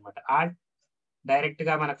చేయొచ్చు అనమాట. ఆల్ట్ డైరెక్ట్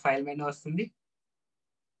గా మనకు ఫైల్ మెనూ వస్తుంది.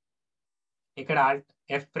 ఇక్కడ ఆల్ట్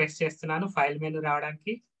F ప్రెస్ చేస్తున్నాను ఫైల్ మెనూ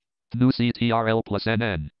రావడానికి. New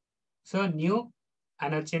CTRL+NN. సో న్యూ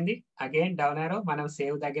అని వచ్చింది. అగైన్ డౌన్ ఆరో మనం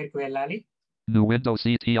సేవ్ దగ్గరికి వెళ్ళాలి. New window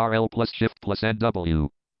CTRL+Shift+NW.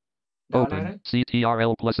 Down Open ఆరో.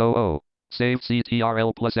 CTRL+OO. Save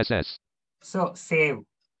CTRL+SS. So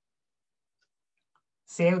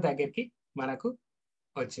save దగ్గరికి మనకు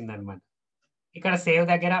వచ్చిందనమాట. ఇక్కడ సేవ్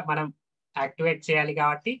దగ్గర మనం యాక్టివేట్ చేయాలి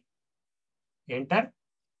కాబట్టి enter.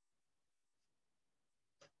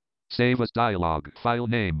 Save as dialog. File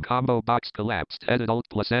name. Combo box collapsed. Edit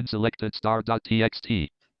Alt+N selected star.txt.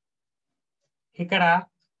 ఇక్కడ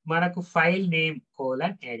మనకు file name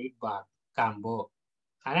edit bar combo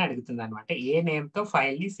అని అడుగుతుంది అనమాట. ఏ నేమ్ తో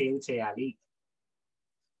ఫైల్ ని సేవ్ చేయాలి.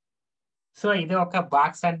 సో ఇది ఒక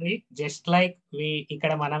బాక్స్ అండి. జస్ట్ లైక్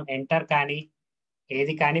ఇక్కడ మనం ఎంటర్ కానీ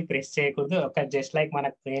ఏది కానీ ప్రెస్ చేయకూడదు. ఒక జస్ట్ లైక్ మన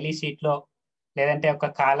క్వెరీ షీట్ లో లేదంటే ఒక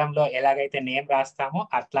కాలంలో ఎలాగైతే నేమ్ రాస్తామో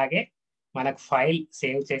అట్లాగే మనకు ఫైల్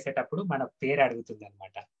సేవ్ చేసేటప్పుడు మన పేరు అడుగుతుంది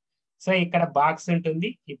అనమాట. సో ఇక్కడ బాక్స్ ఉంటుంది.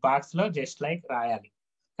 ఈ బాక్స్ లో జస్ట్ లైక్ రాయాలి.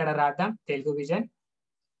 ఇక్కడ రాద్దాం తెలుగు విజన్,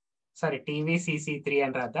 సారీ TVCC3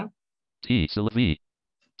 అని రాద్దాం.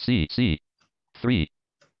 TCC3.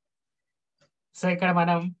 సో ఇక్కడ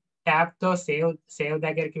మనం ట్యాబ్ తో సేవ్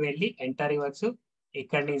దగ్గరికి వెళ్ళి ఎంటర్ ఇవ్వచ్చు.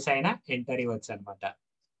 ఇక్కడి నుంచి అయినా ఎంటర్ ఇవ్వచ్చు అనమాట.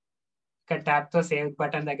 ఇక్కడ ట్యాబ్ తో సేవ్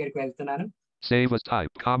బటన్ దగ్గరికి వెళ్తున్నాను. Save as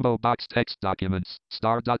type. Combo box text documents.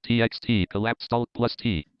 Star.txt. Collapsed Alt+T.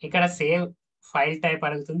 ఇక్కడ సేవ్ ఫైల్ టైప్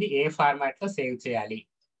అడుగుతుంది. ఏ ఫార్మాట్ లో సేవ్ చేయాలి.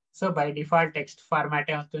 సో బై డిఫాల్ట్ టెక్స్ట్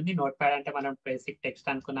ఫార్మాటే ఉంటుంది. నోట్ ప్యాడ్ అంటే మనం బేసిక్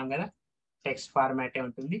టెక్స్ట్ అనుకున్నాం కదా, టెక్స్ట్ ఫార్మాటే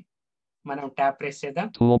ఉంటుంది. మనం ట్యాబ్ ప్రెస్ చేద్దాం.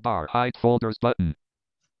 Toolbar. Hide folders button.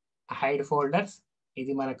 Hide folders,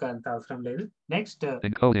 ఇది మనకు అంత అవసరం లేదు. Next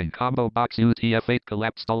Encoding. Combo box UTF-8.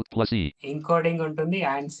 Collapsed Alt+E. Encoding ఉంటుంది.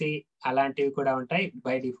 ANSI అలాంటివి కూడా ఉంటాయి.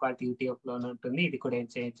 బై డిఫాల్ట్ UTF లోనే ఉంటుంది. ఇది కూడా ఏం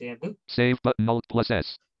చేంజ్ చేయొద్దు. Save button Alt+S.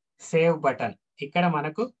 Save button ఇక్కడ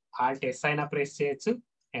మనకు ఆల్ట్ S అయినా ప్రెస్ చేయొచ్చు,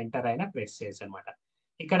 ఎంటర్ అయినా ప్రెస్ చేయొచ్చు అనమాట.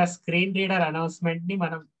 ఇక్కడ స్క్రీన్ రీడర్ అనౌన్స్మెంట్ ని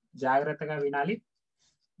మనం జాగ్రత్తగా వినాలి.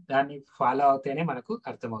 దాన్ని ఫాలో అవుతేనే మనకు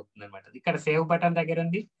అర్థమవుతుంది అనమాట. ఇక్కడ సేవ్ బటన్ దగ్గర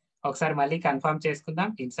ఉంది. ఒకసారి మళ్ళీ కన్ఫర్మ్ చేసుకుందాం.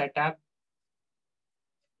 ఇన్సర్ట్ ట్యాబ్,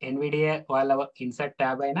 NVIDIA వాళ్ళ ఇన్సర్ట్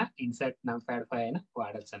ట్యాబ్ అయినా ఇన్సర్ట్ Notepad 5 అయినా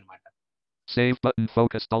వాడచ్చు అనమాట. Save button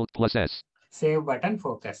focused Alt+S. Save button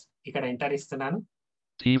focus, ఇక్కడ ఎంటర్ ఇస్తున్నాను.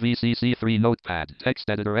 TVCC3 Notepad. Text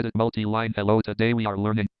editor edit multi-line. Hello, today we are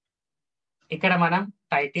learning. ఇక్కడ మనం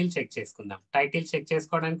టైటిల్ చెక్ చేసుకుందాం. టైటిల్ చెక్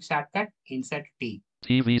చేసుకోవడానికి short cut insert T.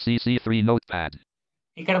 TVCC3 Notepad.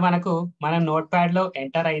 ఇక్కడ మనం నోట్ ప్యాడ్ లో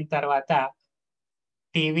enter అయిన తర్వాత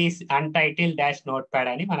TV untitled dash note pad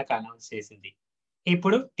అని మనకు అనౌన్స్ చేసింది.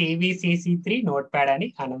 ఇప్పుడు TVCC3 నోట్‌ప్యాడ్ అని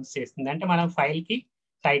అనౌన్స్ చేస్తుంది. అంటే మనం ఫైల్‌కి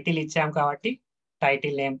టైటిల్ ఇచ్చాం కాబట్టి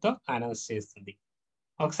టైటిల్ నేమ్‌తో అనౌన్స్ చేస్తుంది.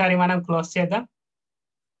 ఒకసారి మనం క్లోజ్ చేద్దాం.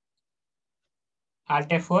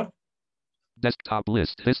 Alt F4. Desktop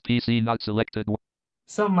list. This PC not selected.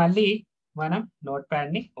 So మళ్ళీ మనం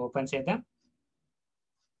నోట్‌ప్యాడ్‌ని ఓపెన్ చేద్దాం.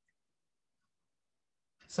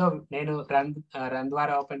 సో నేను రన్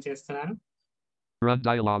ద్వారా ఓపెన్ చేస్తున్నాను. Run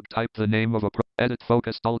dialog. Type the name of a edit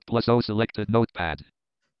focus Alt+O selected Notepad.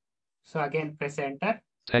 So again press enter.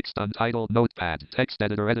 Text untitled Notepad. Text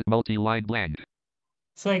editor edit multi-line blank.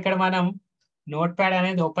 So ఇక్కడ మనం notepad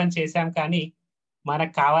అనేది open చేసాం కానీ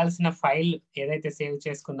మనకు కావాల్సిన ఫైల్ ఏదైతే సేవ్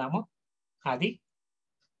చేసుకున్నామో అది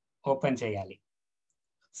ఓపెన్ చేయాలి.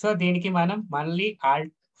 సో దీనికి మనం మళ్ళీ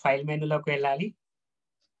ఆల్ట్ ఫైల్ మెనూలోకి వెళ్ళాలి.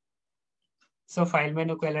 సో ఫైల్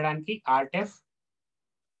మెనూకి వెళ్ళడానికి Alt F.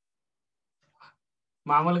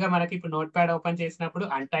 మామూలుగా మనకి ఇప్పుడు నోట్‌ప్యాడ్ ఓపెన్ చేసినప్పుడు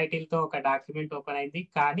అన్‌టైటిల్‌తో ఒక డాక్యుమెంట్ ఓపెన్ అయింది.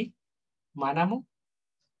 కానీ మనము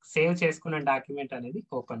సేవ్ చేసుకున్న డాక్యుమెంట్ అనేది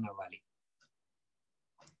ఓపెన్ అవ్వాలి.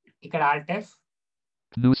 ఇక్కడ Alt F.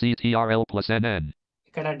 New CTRL+NN.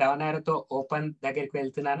 ఇక్కడ డౌన్ యారోతో ఓపెన్ దగ్గరికి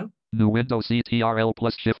వెళ్తున్నాను. New window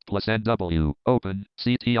CTRL+Shift+NW. Open.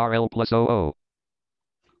 CTRL+OO.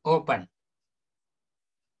 Open.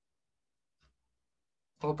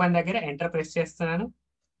 Open దగ్గర ఎంటర్ ప్రెస్ చేస్తున్నాను.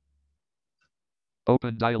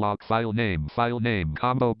 Open dialog. File name.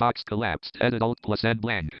 Combo box collapsed. Edit Alt+N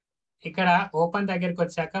blank. ఇక్కడ ఓపెన్ దగ్గరికి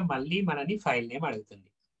వచ్చాక మళ్ళీ మనని ఫైల్ నేమ్ అడుగుతుంది.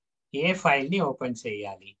 ఏ ఫైల్‌ని ఓపెన్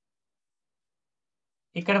చేయాలి?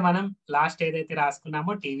 ఇక్కడ మనం లాస్ట్ ఏదైతే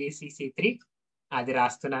రాసుకున్నామో TVCC3 అది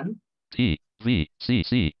రాస్తున్నాను.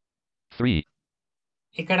 TVCC3.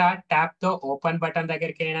 ఇక్కడ ట్యాబ్‌తో ఓపెన్ బటన్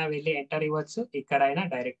దగ్గరికైనా వెళ్లి ఎంటర్ ఇవ్వచ్చు. ఇక్కడైనా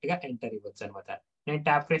డైరెక్ట్‌గా ఎంటర్ ఇవ్వచ్చు అన్నమాట. నేను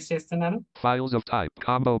ట్యాబ్ ప్రెస్ చేస్తున్నాను. Files of type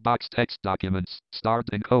combo box text documents. Start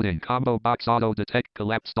encoding combo box auto detect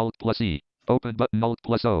collapsed Alt+E. Open button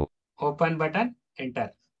Alt+O. Open button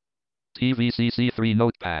enter. TVCC3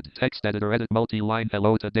 Notepad. Text editor edit multi-line.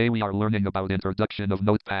 Hello, today we are learning about introduction of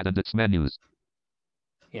Notepad and its menus.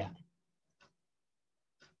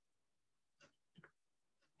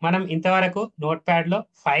 మనం ఇంతవరకు నోట్‌ప్యాడ్‌లో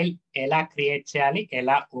file ఎలా create చేయాలి,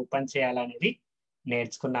 ఎలా open చేయాలనేది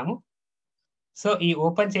నేర్చుకున్నాము. So ఈ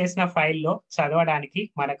open చేసిన ఫైల్‌లో చదవడానికి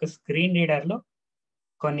మనకు స్క్రీన్ రీడర్‌లో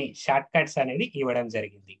కొన్ని షార్ట్ కట్స్ అనేది ఇవ్వడం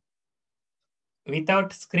జరిగింది.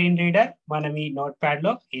 వితౌట్ స్క్రీన్ రీడర్ మనం ఈ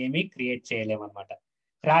నోట్‌ప్యాడ్‌లో ఏమీ క్రియేట్ చేయలేమన్నమాట.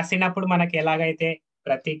 రాసినప్పుడు మనకు ఎలాగైతే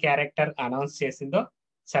ప్రతి క్యారెక్టర్ అనౌన్స్ చేసిందో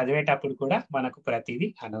చదివేటప్పుడు కూడా మనకు ప్రతిదీ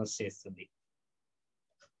అనౌన్స్ చేస్తుంది.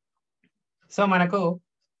 సో మనకు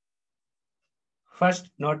ఫస్ట్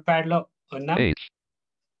నోట్‌ప్యాడ్‌లో ఉన్న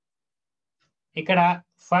ఇక్కడ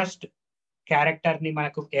ఫస్ట్ క్యారెక్టర్‌ని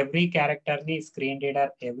మనకు ఎవ్రీ క్యారెక్టర్‌ని screen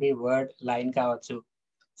reader every word line కావచ్చు,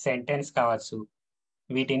 సెంటెన్స్ కావచ్చు,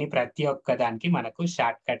 వీటిని ప్రతి ఒక్క దానికి మనకు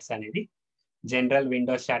షార్ట్ కట్స్ అనేది జనరల్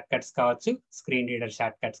విండోస్ షార్ట్ కట్స్ కావచ్చు, స్క్రీన్ రీడర్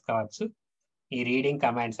షార్ట్ కట్స్ కావచ్చు, ఈ రీడింగ్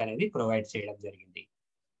కమాండ్స్ అనేది ప్రొవైడ్ చేయడం జరిగింది.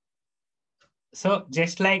 సో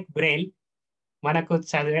జస్ట్ లైక్ బ్రెయిల్ మనకు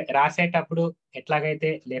రాసేటప్పుడు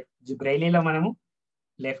ఎట్లాగైతే బ్రెయిలీలో మనము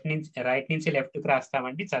రైట్ నుంచి లెఫ్ట్‌కి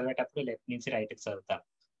రాస్తామండి. చదివేటప్పుడు లెఫ్ట్ నుంచి రైట్‌కి చదువుతాం.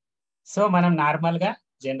 సో మనం నార్మల్‌గా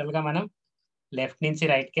జనరల్‌గా మనం లెఫ్ట్ నుంచి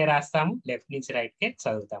రైట్‌కే రాస్తాము. లెఫ్ట్ నుంచి రైట్‌కే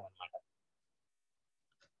చదువుతాం అన్నమాట.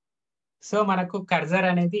 సో మనకు కర్సర్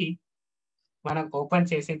అనేది మనం ఓపెన్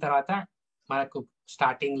చేసిన తర్వాత మనకు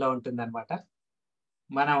స్టార్టింగ్‌లో ఉంటుందన్నమాట.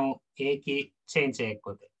 మనం ఏకి చేంజ్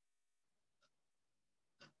చేయకపోతే.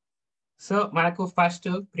 సో మనకు ఫస్ట్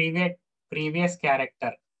ప్రీవియస్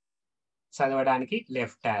క్యారెక్టర్ చదవడానికి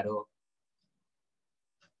left arrow.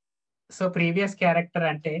 So previous character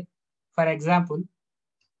అంటే ఫర్ ఎగ్జాంపుల్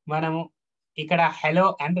మనము ఇక్కడ హలో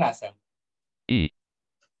అని రాసాం.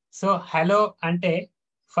 సో హలో అంటే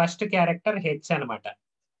ఫస్ట్ క్యారెక్టర్ హెచ్ అన్నమాట.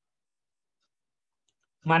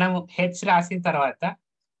 మనము హెచ్ రాసిన తర్వాత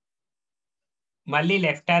మళ్ళీ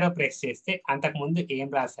లెఫ్ట్ యారో ప్రెస్ చేస్తే అంతకుముందు ఏం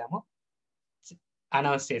రాసామో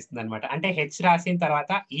అనౌన్స్ చేస్తుందన్నమాట. అంటే హెచ్ రాసిన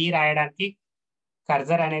తర్వాత ఈ రాయడానికి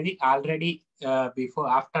కర్సర్ అనేది ఆల్రెడీ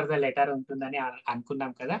ఆఫ్టర్ ద లెటర్ ఉంటుందని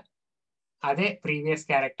అనుకున్నాం కదా. అదే ప్రీవియస్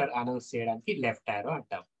క్యారెక్టర్ అనౌన్స్ చేయడానికి లెఫ్ట్ యారో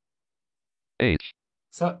అంటాం.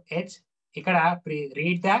 సో హెచ్ ఇక్కడ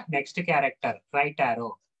read the next character right arrow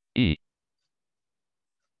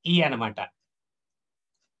ఈ అన్నమాట.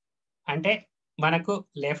 అంటే మనకు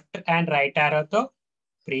left and right యారోతో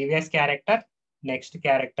previous character next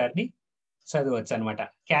character ని చదవచ్చు అన్నమాట.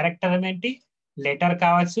 క్యారెక్టర్ ఏంటి? లెటర్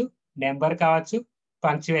కావచ్చు, నెంబర్ కావచ్చు,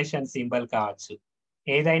 పంక్చుయేషన్ సింబల్ కావచ్చు,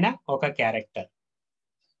 ఏదైనా ఒక క్యారెక్టర్.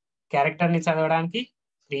 క్యారెక్టర్ ని చదవడానికి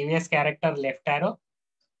previous character left arrow,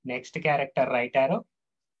 next character right arrow.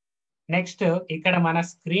 Next ఇక్కడ మన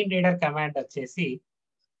స్క్రీన్ రీడర్ కమాండ్ వచ్చేసి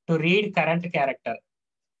టు రీడ్ కరెంట్ క్యారెక్టర్.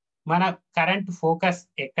 మన కరెంట్ ఫోకస్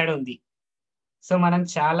ఎక్కడ ఉంది? సో మనం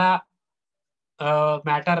చాలా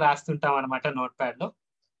మ్యాటర్ రాస్తుంటాం అనమాట నోట్‌ప్యాడ్‌లో.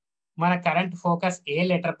 మన కరెంట్ ఫోకస్ ఏ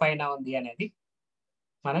లెటర్ పైన ఉంది అనేది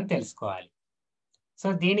మనం తెలుసుకోవాలి. సో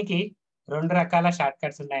దీనికి 2 రకాల షార్ట్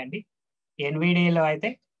కట్స్ ఉన్నాయండి. ఎన్‌విడిఏలో అయితే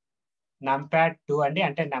నంపాడ్ 2 అండి.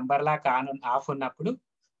 అంటే నంబర్ లాక్ ఆఫ్ ఉన్నప్పుడు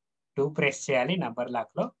 2 ప్రెస్ చేయాలి నంబర్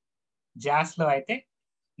లాక్‌లో. జాస్‌లో అయితే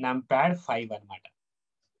నంపాడ్ 5 అన్నమాట.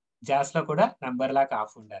 జాస్‌లో కూడా నంబర్ లాక్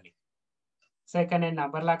ఆఫ్ ఉండాలి. సో ఇక్కడ నేను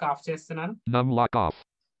నంబర్ లాక్ ఆఫ్ చేస్తున్నాను. Num lock off.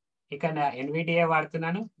 ఇక ఎన్‌విడిఏ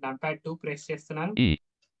వాడుతున్నాను. నంపాడ్ 2 ప్రెస్ చేస్తున్నాను. E.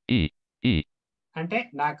 E. E. అంటే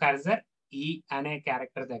నా కర్సర్ ఈ అనే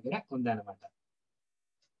క్యారెక్టర్ దగ్గర ఉందన్నమాట.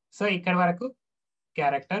 సో ఇక్కడి వరకు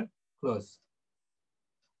క్యారెక్టర్ క్లోజ్.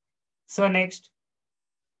 సో నెక్స్ట్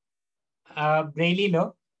బ్రెయిలీలో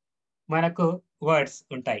మనకు వర్డ్స్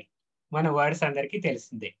ఉంటాయి. మన వర్డ్స్ అందరికీ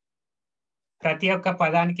తెలిసిందే. ప్రతి ఒక్క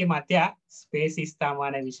పదానికి మధ్య స్పేస్ ఇస్తాము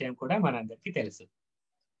అనే విషయం కూడా మనందరికీ తెలుసు.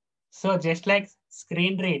 So just like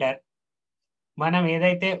screen reader మనం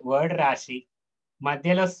ఏదైతే వర్డ్ రాసి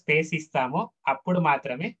మధ్యలో స్పేస్ ఇస్తామో అప్పుడు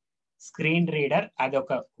మాత్రమే స్క్రీన్ రీడర్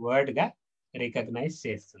అదొక వర్డ్‌గా రికగ్నైజ్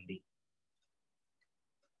చేస్తుంది.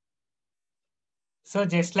 So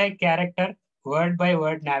just like character word by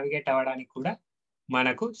word navigate అవ్వడానికి కూడా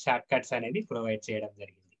మనకు షార్ట్ కట్స్ అనేది ప్రొవైడ్ చేయడం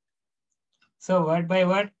జరిగింది. So word by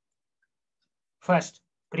word first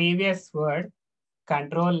previous word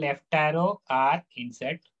control left arrow are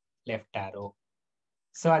insert left arrow.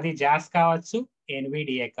 So అది జాస్ కావచ్చు,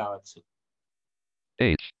 ఎన్‌విడిఏ కావచ్చు.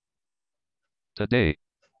 H. Today.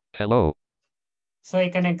 Hello. సో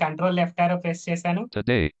ఇక్కడ నేను కంట్రోల్ లెఫ్ట్ యారో ప్రెస్ చేశాను.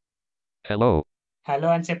 Today. Hello. హలో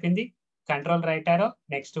అని చెప్పింది. Control right arrow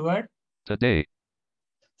next word. Today.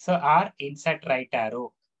 So are insert right arrow.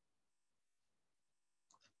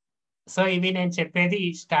 So ఇవి నేను చెప్పేది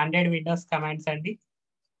స్టాండర్డ్ విండోస్ కమాండ్స్ అండి.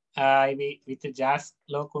 ఇవి విత్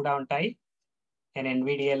జాస్‌లో కూడా ఉంటాయి. అండ్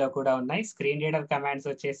ఎన్‌విడిఏలో కూడా ఉన్నాయి. స్క్రీన్ రీడర్ కమాండ్స్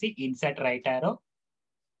వచ్చేసి insert right arrow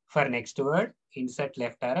for next word, insert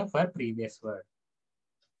left arrow for previous word.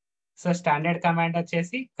 So standard command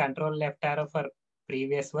వచ్చేసి control left arrow for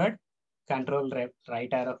previous word, control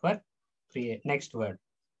right arrow for next word.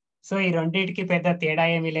 So ఈ రెండిటికి పెద్ద తేడా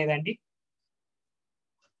ఏమీ లేదండి.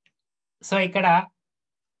 So ఇక్కడ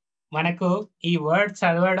మనకు ఈ వర్డ్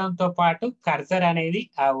చదవడంతో పాటు కర్సర్ అనేది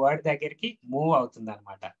ఆ వర్డ్ దగ్గరికి మూవ్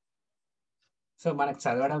అవుతుందన్నమాట. సో మనకు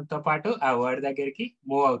చదవడంతో పాటు ఆ వర్డ్ దగ్గరికి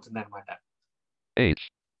మూవ్ అవుతుందన్నమాట. H.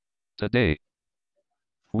 Today.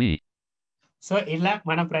 We. సో ఇలా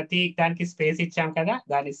మనం ప్రతి దానికి స్పేస్ ఇచ్చాం కదా!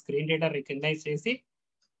 దాన్ని స్క్రీన్ రీడర్ రికగ్నైజ్ చేసి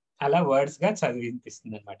అలా వర్డ్స్‌గా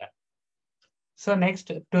చదివినిపిస్తుందన్నమాట. So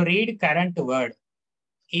next to read current word.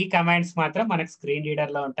 ఈ కమాండ్స్ మాత్రం మనకు స్క్రీన్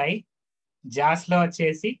రీడర్‌లో ఉంటాయి. జాస్‌లో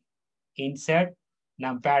వచ్చేసి ఇన్సర్ట్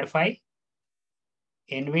నంపాడ్ 5,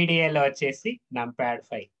 ఎన్‌విడిఏలో వచ్చేసి నంపాడ్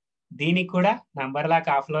 5. దీనికి కూడా నంబర్ లాక్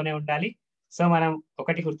ఆఫ్‌లోనే ఉండాలి. సో మనం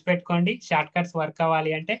ఒకటి గుర్తుపెట్టుకోండి షార్ట్ కట్స్ వర్క్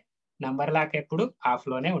అవ్వాలి అంటే నంబర్ లాక్ ఎప్పుడు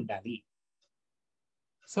ఆఫ్‌లోనే ఉండాలి.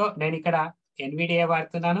 సో నేనిక్కడ ఎన్‌విడిఏ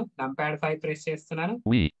వాడుతున్నాను. నంపాడ్ 5 ప్రెస్ చేస్తున్నాను.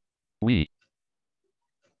 We.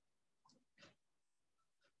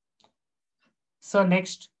 సో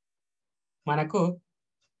నెక్స్ట్ మనకు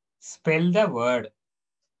spell the word.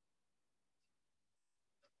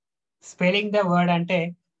 Spelling the word అంటే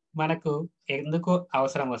మనకు ఎందుకు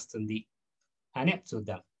అవసరం వస్తుంది అని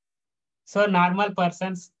చూద్దాం. సో నార్మల్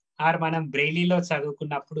పర్సన్స్ ఆర్ మనం బ్రెయిలీలో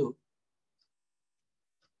చదువుకున్నప్పుడు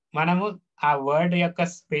మనము ఆ వర్డ్ యొక్క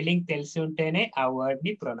స్పెల్లింగ్ తెలిసి ఉంటేనే ఆ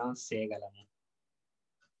వర్డ్‌ని ప్రొనౌన్స్ చేయగలము.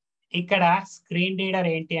 ఇక్కడ స్క్రీన్ రీడర్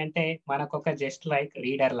ఏంటి అంటే మనకొక జస్ట్ లైక్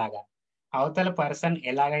రీడర్ లాగా. అవతల పర్సన్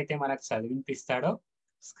ఎలాగైతే మనకు చదివినిపిస్తాడో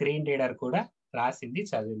స్క్రీన్ రీడర్ కూడా రాసింది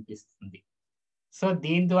చదివినిపిస్తుంది. సో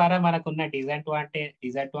దీని ద్వారా మనకున్న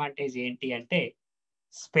డిసడ్వాంటేజ్ ఏంటి అంటే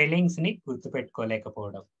స్పెల్లింగ్స్‌ని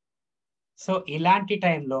గుర్తుపెట్టుకోలేకపోవడం. సో ఇలాంటి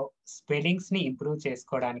టైంలో స్పెల్లింగ్స్‌ని ఇంప్రూవ్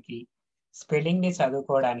చేసుకోవడానికి, స్పెల్లింగ్‌ని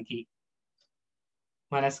చదువుకోవడానికి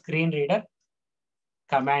మన స్క్రీన్ రీడర్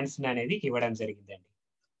కమాండ్స్‌ని అనేది ఇవ్వడం జరిగిందండి.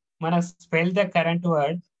 మనం స్పెల్ ద కరెంట్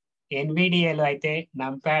వర్డ్ ఎన్‌విడిఏలో అయితే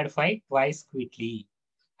నంపాడ్ 5 ట్వైస్ క్విక్లీ.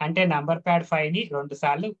 అంటే నంబర్ ప్యాడ్ 5ని 2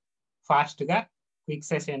 సార్లు ఫాస్ట్‌గా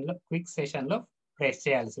క్విక్ సెషన్‌లో ప్రెస్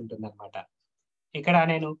చేయాల్సి ఉంటుందన్నమాట. ఇక్కడ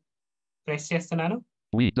నేను ప్రెస్ చేస్తున్నాను.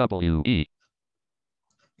 WE.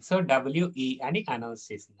 సో WE అని అనౌన్స్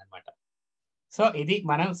చేసిందన్నమాట. సో ఇది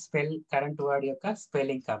మనం కరెంట్ వర్డ్ యొక్క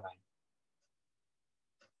స్పెల్లింగ్ కమాండ్.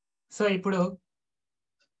 సో ఇప్పుడు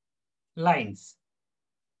lines.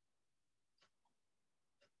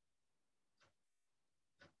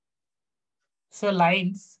 So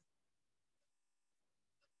lines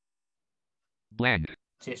Blank.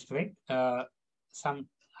 just wait.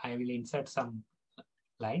 I will insert some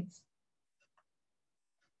lines.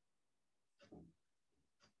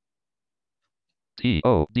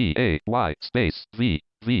 TODAY space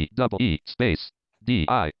VVEE space DICUSED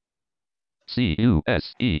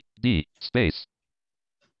space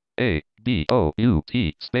ABOUT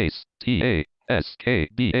space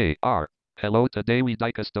TASKBAR. Hello, today we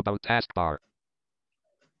discussed about taskbar.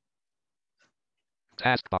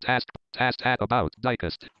 Task about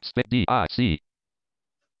dicast DICIS.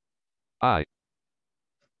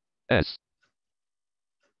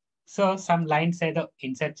 So some lines ఏదో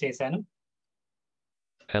insert చేశాను.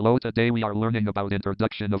 Hello, today we are learning about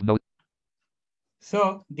introduction of note. So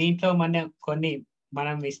దీంట్లో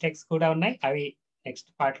మనం mistakes కూడా ఉన్నాయి, అవి next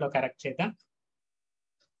part లో correct చేద్దాం.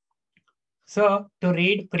 So to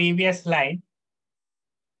read previous line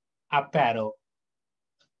up arrow.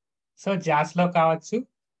 So Jos లో కావచ్చు,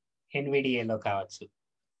 ఎన్విడిఏలో కావచ్చు.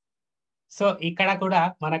 సో ఇక్కడ కూడా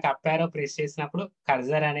మనకు అప్ యారో ప్రెస్ చేసినప్పుడు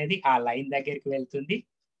కర్సర్ అనేది ఆ లైన్ దగ్గరికి వెళ్తుంది,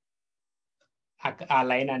 ఆ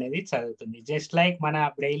లైన్ అనేది చదువుతుంది. జస్ట్ లైక్ మన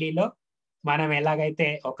బ్రెయిలీలో మనం ఎలాగైతే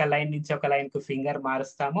ఒక లైన్ నుంచి ఒక లైన్ కు ఫింగర్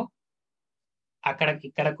మారుస్తామో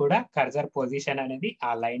ఇక్కడ కూడా కర్సర్ పొజిషన్ అనేది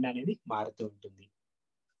ఆ లైన్ అనేది మారుతూ ఉంటుంది.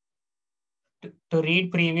 To read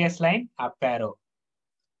previous line up arrow.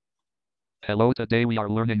 Hello, today we are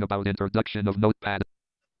learning about introduction of Notepad.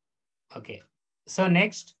 Okay, so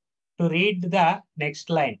next to read the next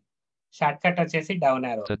line short cut వచ్చేసి down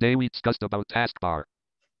arrow. Today we discussed about taskbar.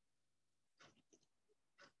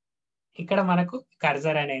 ఇక్కడ మనకు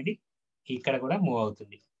cursor అనేది ఇక్కడ కూడా move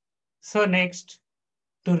అవుతుంది. So next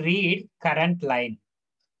to read current line.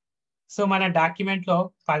 So మన document లో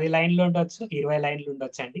 10 లైన్లు ఉండొచ్చు, 20 లైన్లు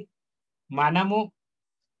ఉండొచ్చు అండి. మనము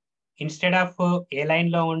ఇన్స్టెడ్ ఆఫ్ ఏ లైన్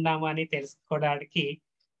లో ఉన్నాము అని తెలుసుకోవడానికి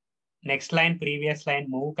next line previous line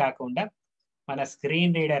move కాకుండా మన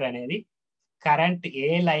స్క్రీన్ రీడర్ అనేది కరెంట్ ఏ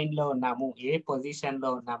లైన్ లో ఉన్నాము, ఏ పొజిషన్ లో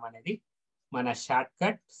ఉన్నాము అనేది మన షార్ట్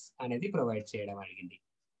కట్స్ అనేది ప్రొవైడ్ చేయడం అడిగింది.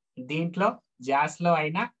 దీంట్లో జాస్ లో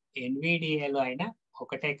అయినా ఎన్విడిఏలో అయినా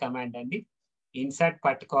ఒకటే కమాండ్ అండి, ఇన్సర్ట్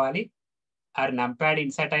పట్టుకోవాలి. ఆర్ నంప్యాడ్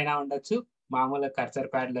ఇన్సర్ట్ అయినా ఉండొచ్చు, మామూలు కర్సర్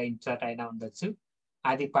ప్యాడ్ లో ఇన్సర్ట్ అయినా ఉండొచ్చు.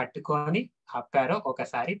 అది పట్టుకొని అప్ యారో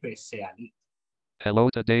ఒకసారి ప్రెస్ చేయాలి. Hello,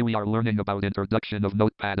 today we are learning about introduction of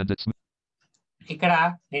Notepad and its. ఇక్కడ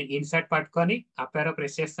నేను ఇన్సర్ట్ పట్టుకొని అప్ యారో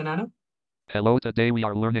ప్రెస్ చేస్తున్నాను. Hello, today we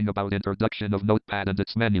are learning about introduction of Notepad and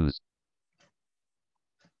its menus.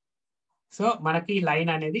 So మనకి line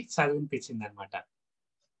అనేది చదివినిపించింది అనమాట.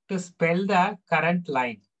 To spell the current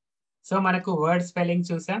line. So మనకు word spelling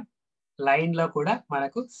చూసాం, line లో కూడా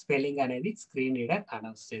మనకు స్పెల్లింగ్ అనేది స్క్రీన్ రీడర్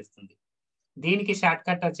అనౌన్స్ చేస్తుంది. దీనికి షార్ట్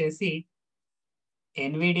కట్ వచ్చేసి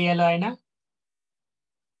ఎన్విడిఏలో అయినా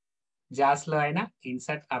జాస్ లో అయినా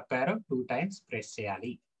insert up arrow 2 times press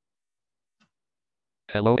చేయాలి.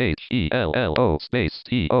 Hello, HELLO space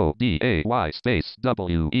TODAY space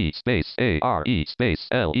WE space ARE space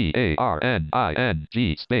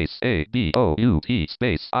LEARNING space ABOUT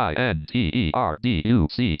space INTERDUCTION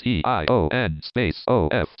space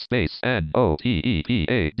OF space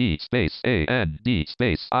NOTEPAD space AND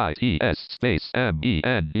space ITS space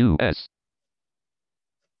MENUS.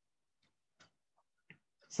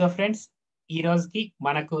 So friends, ఈ రోజుకి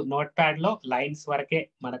మనకు note pad లో lines వరకే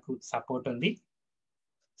మనకు support ఉంది.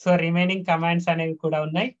 So remaining commands అనేవి కూడా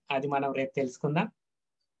ఉన్నాయి, అది మనం రేపు తెలుసుకుందాం.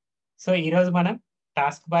 సో ఈరోజు మనం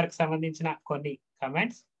టాస్క్ బార్ కి సంబంధించిన కొన్ని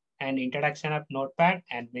commands and introduction of note pad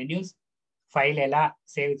and menus, file ఎలా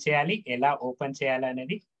సేవ్ చేయాలి, ఎలా ఓపెన్ చేయాలి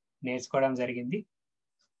అనేది నేర్చుకోవడం జరిగింది.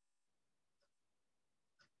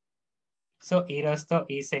 సో ఈ రోజుతో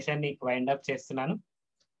ఈ సెషన్ ని వైండ్ అప్ చేస్తున్నాను.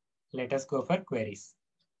 Let us go for queries.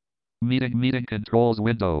 Meeting controls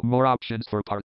window. More options for part.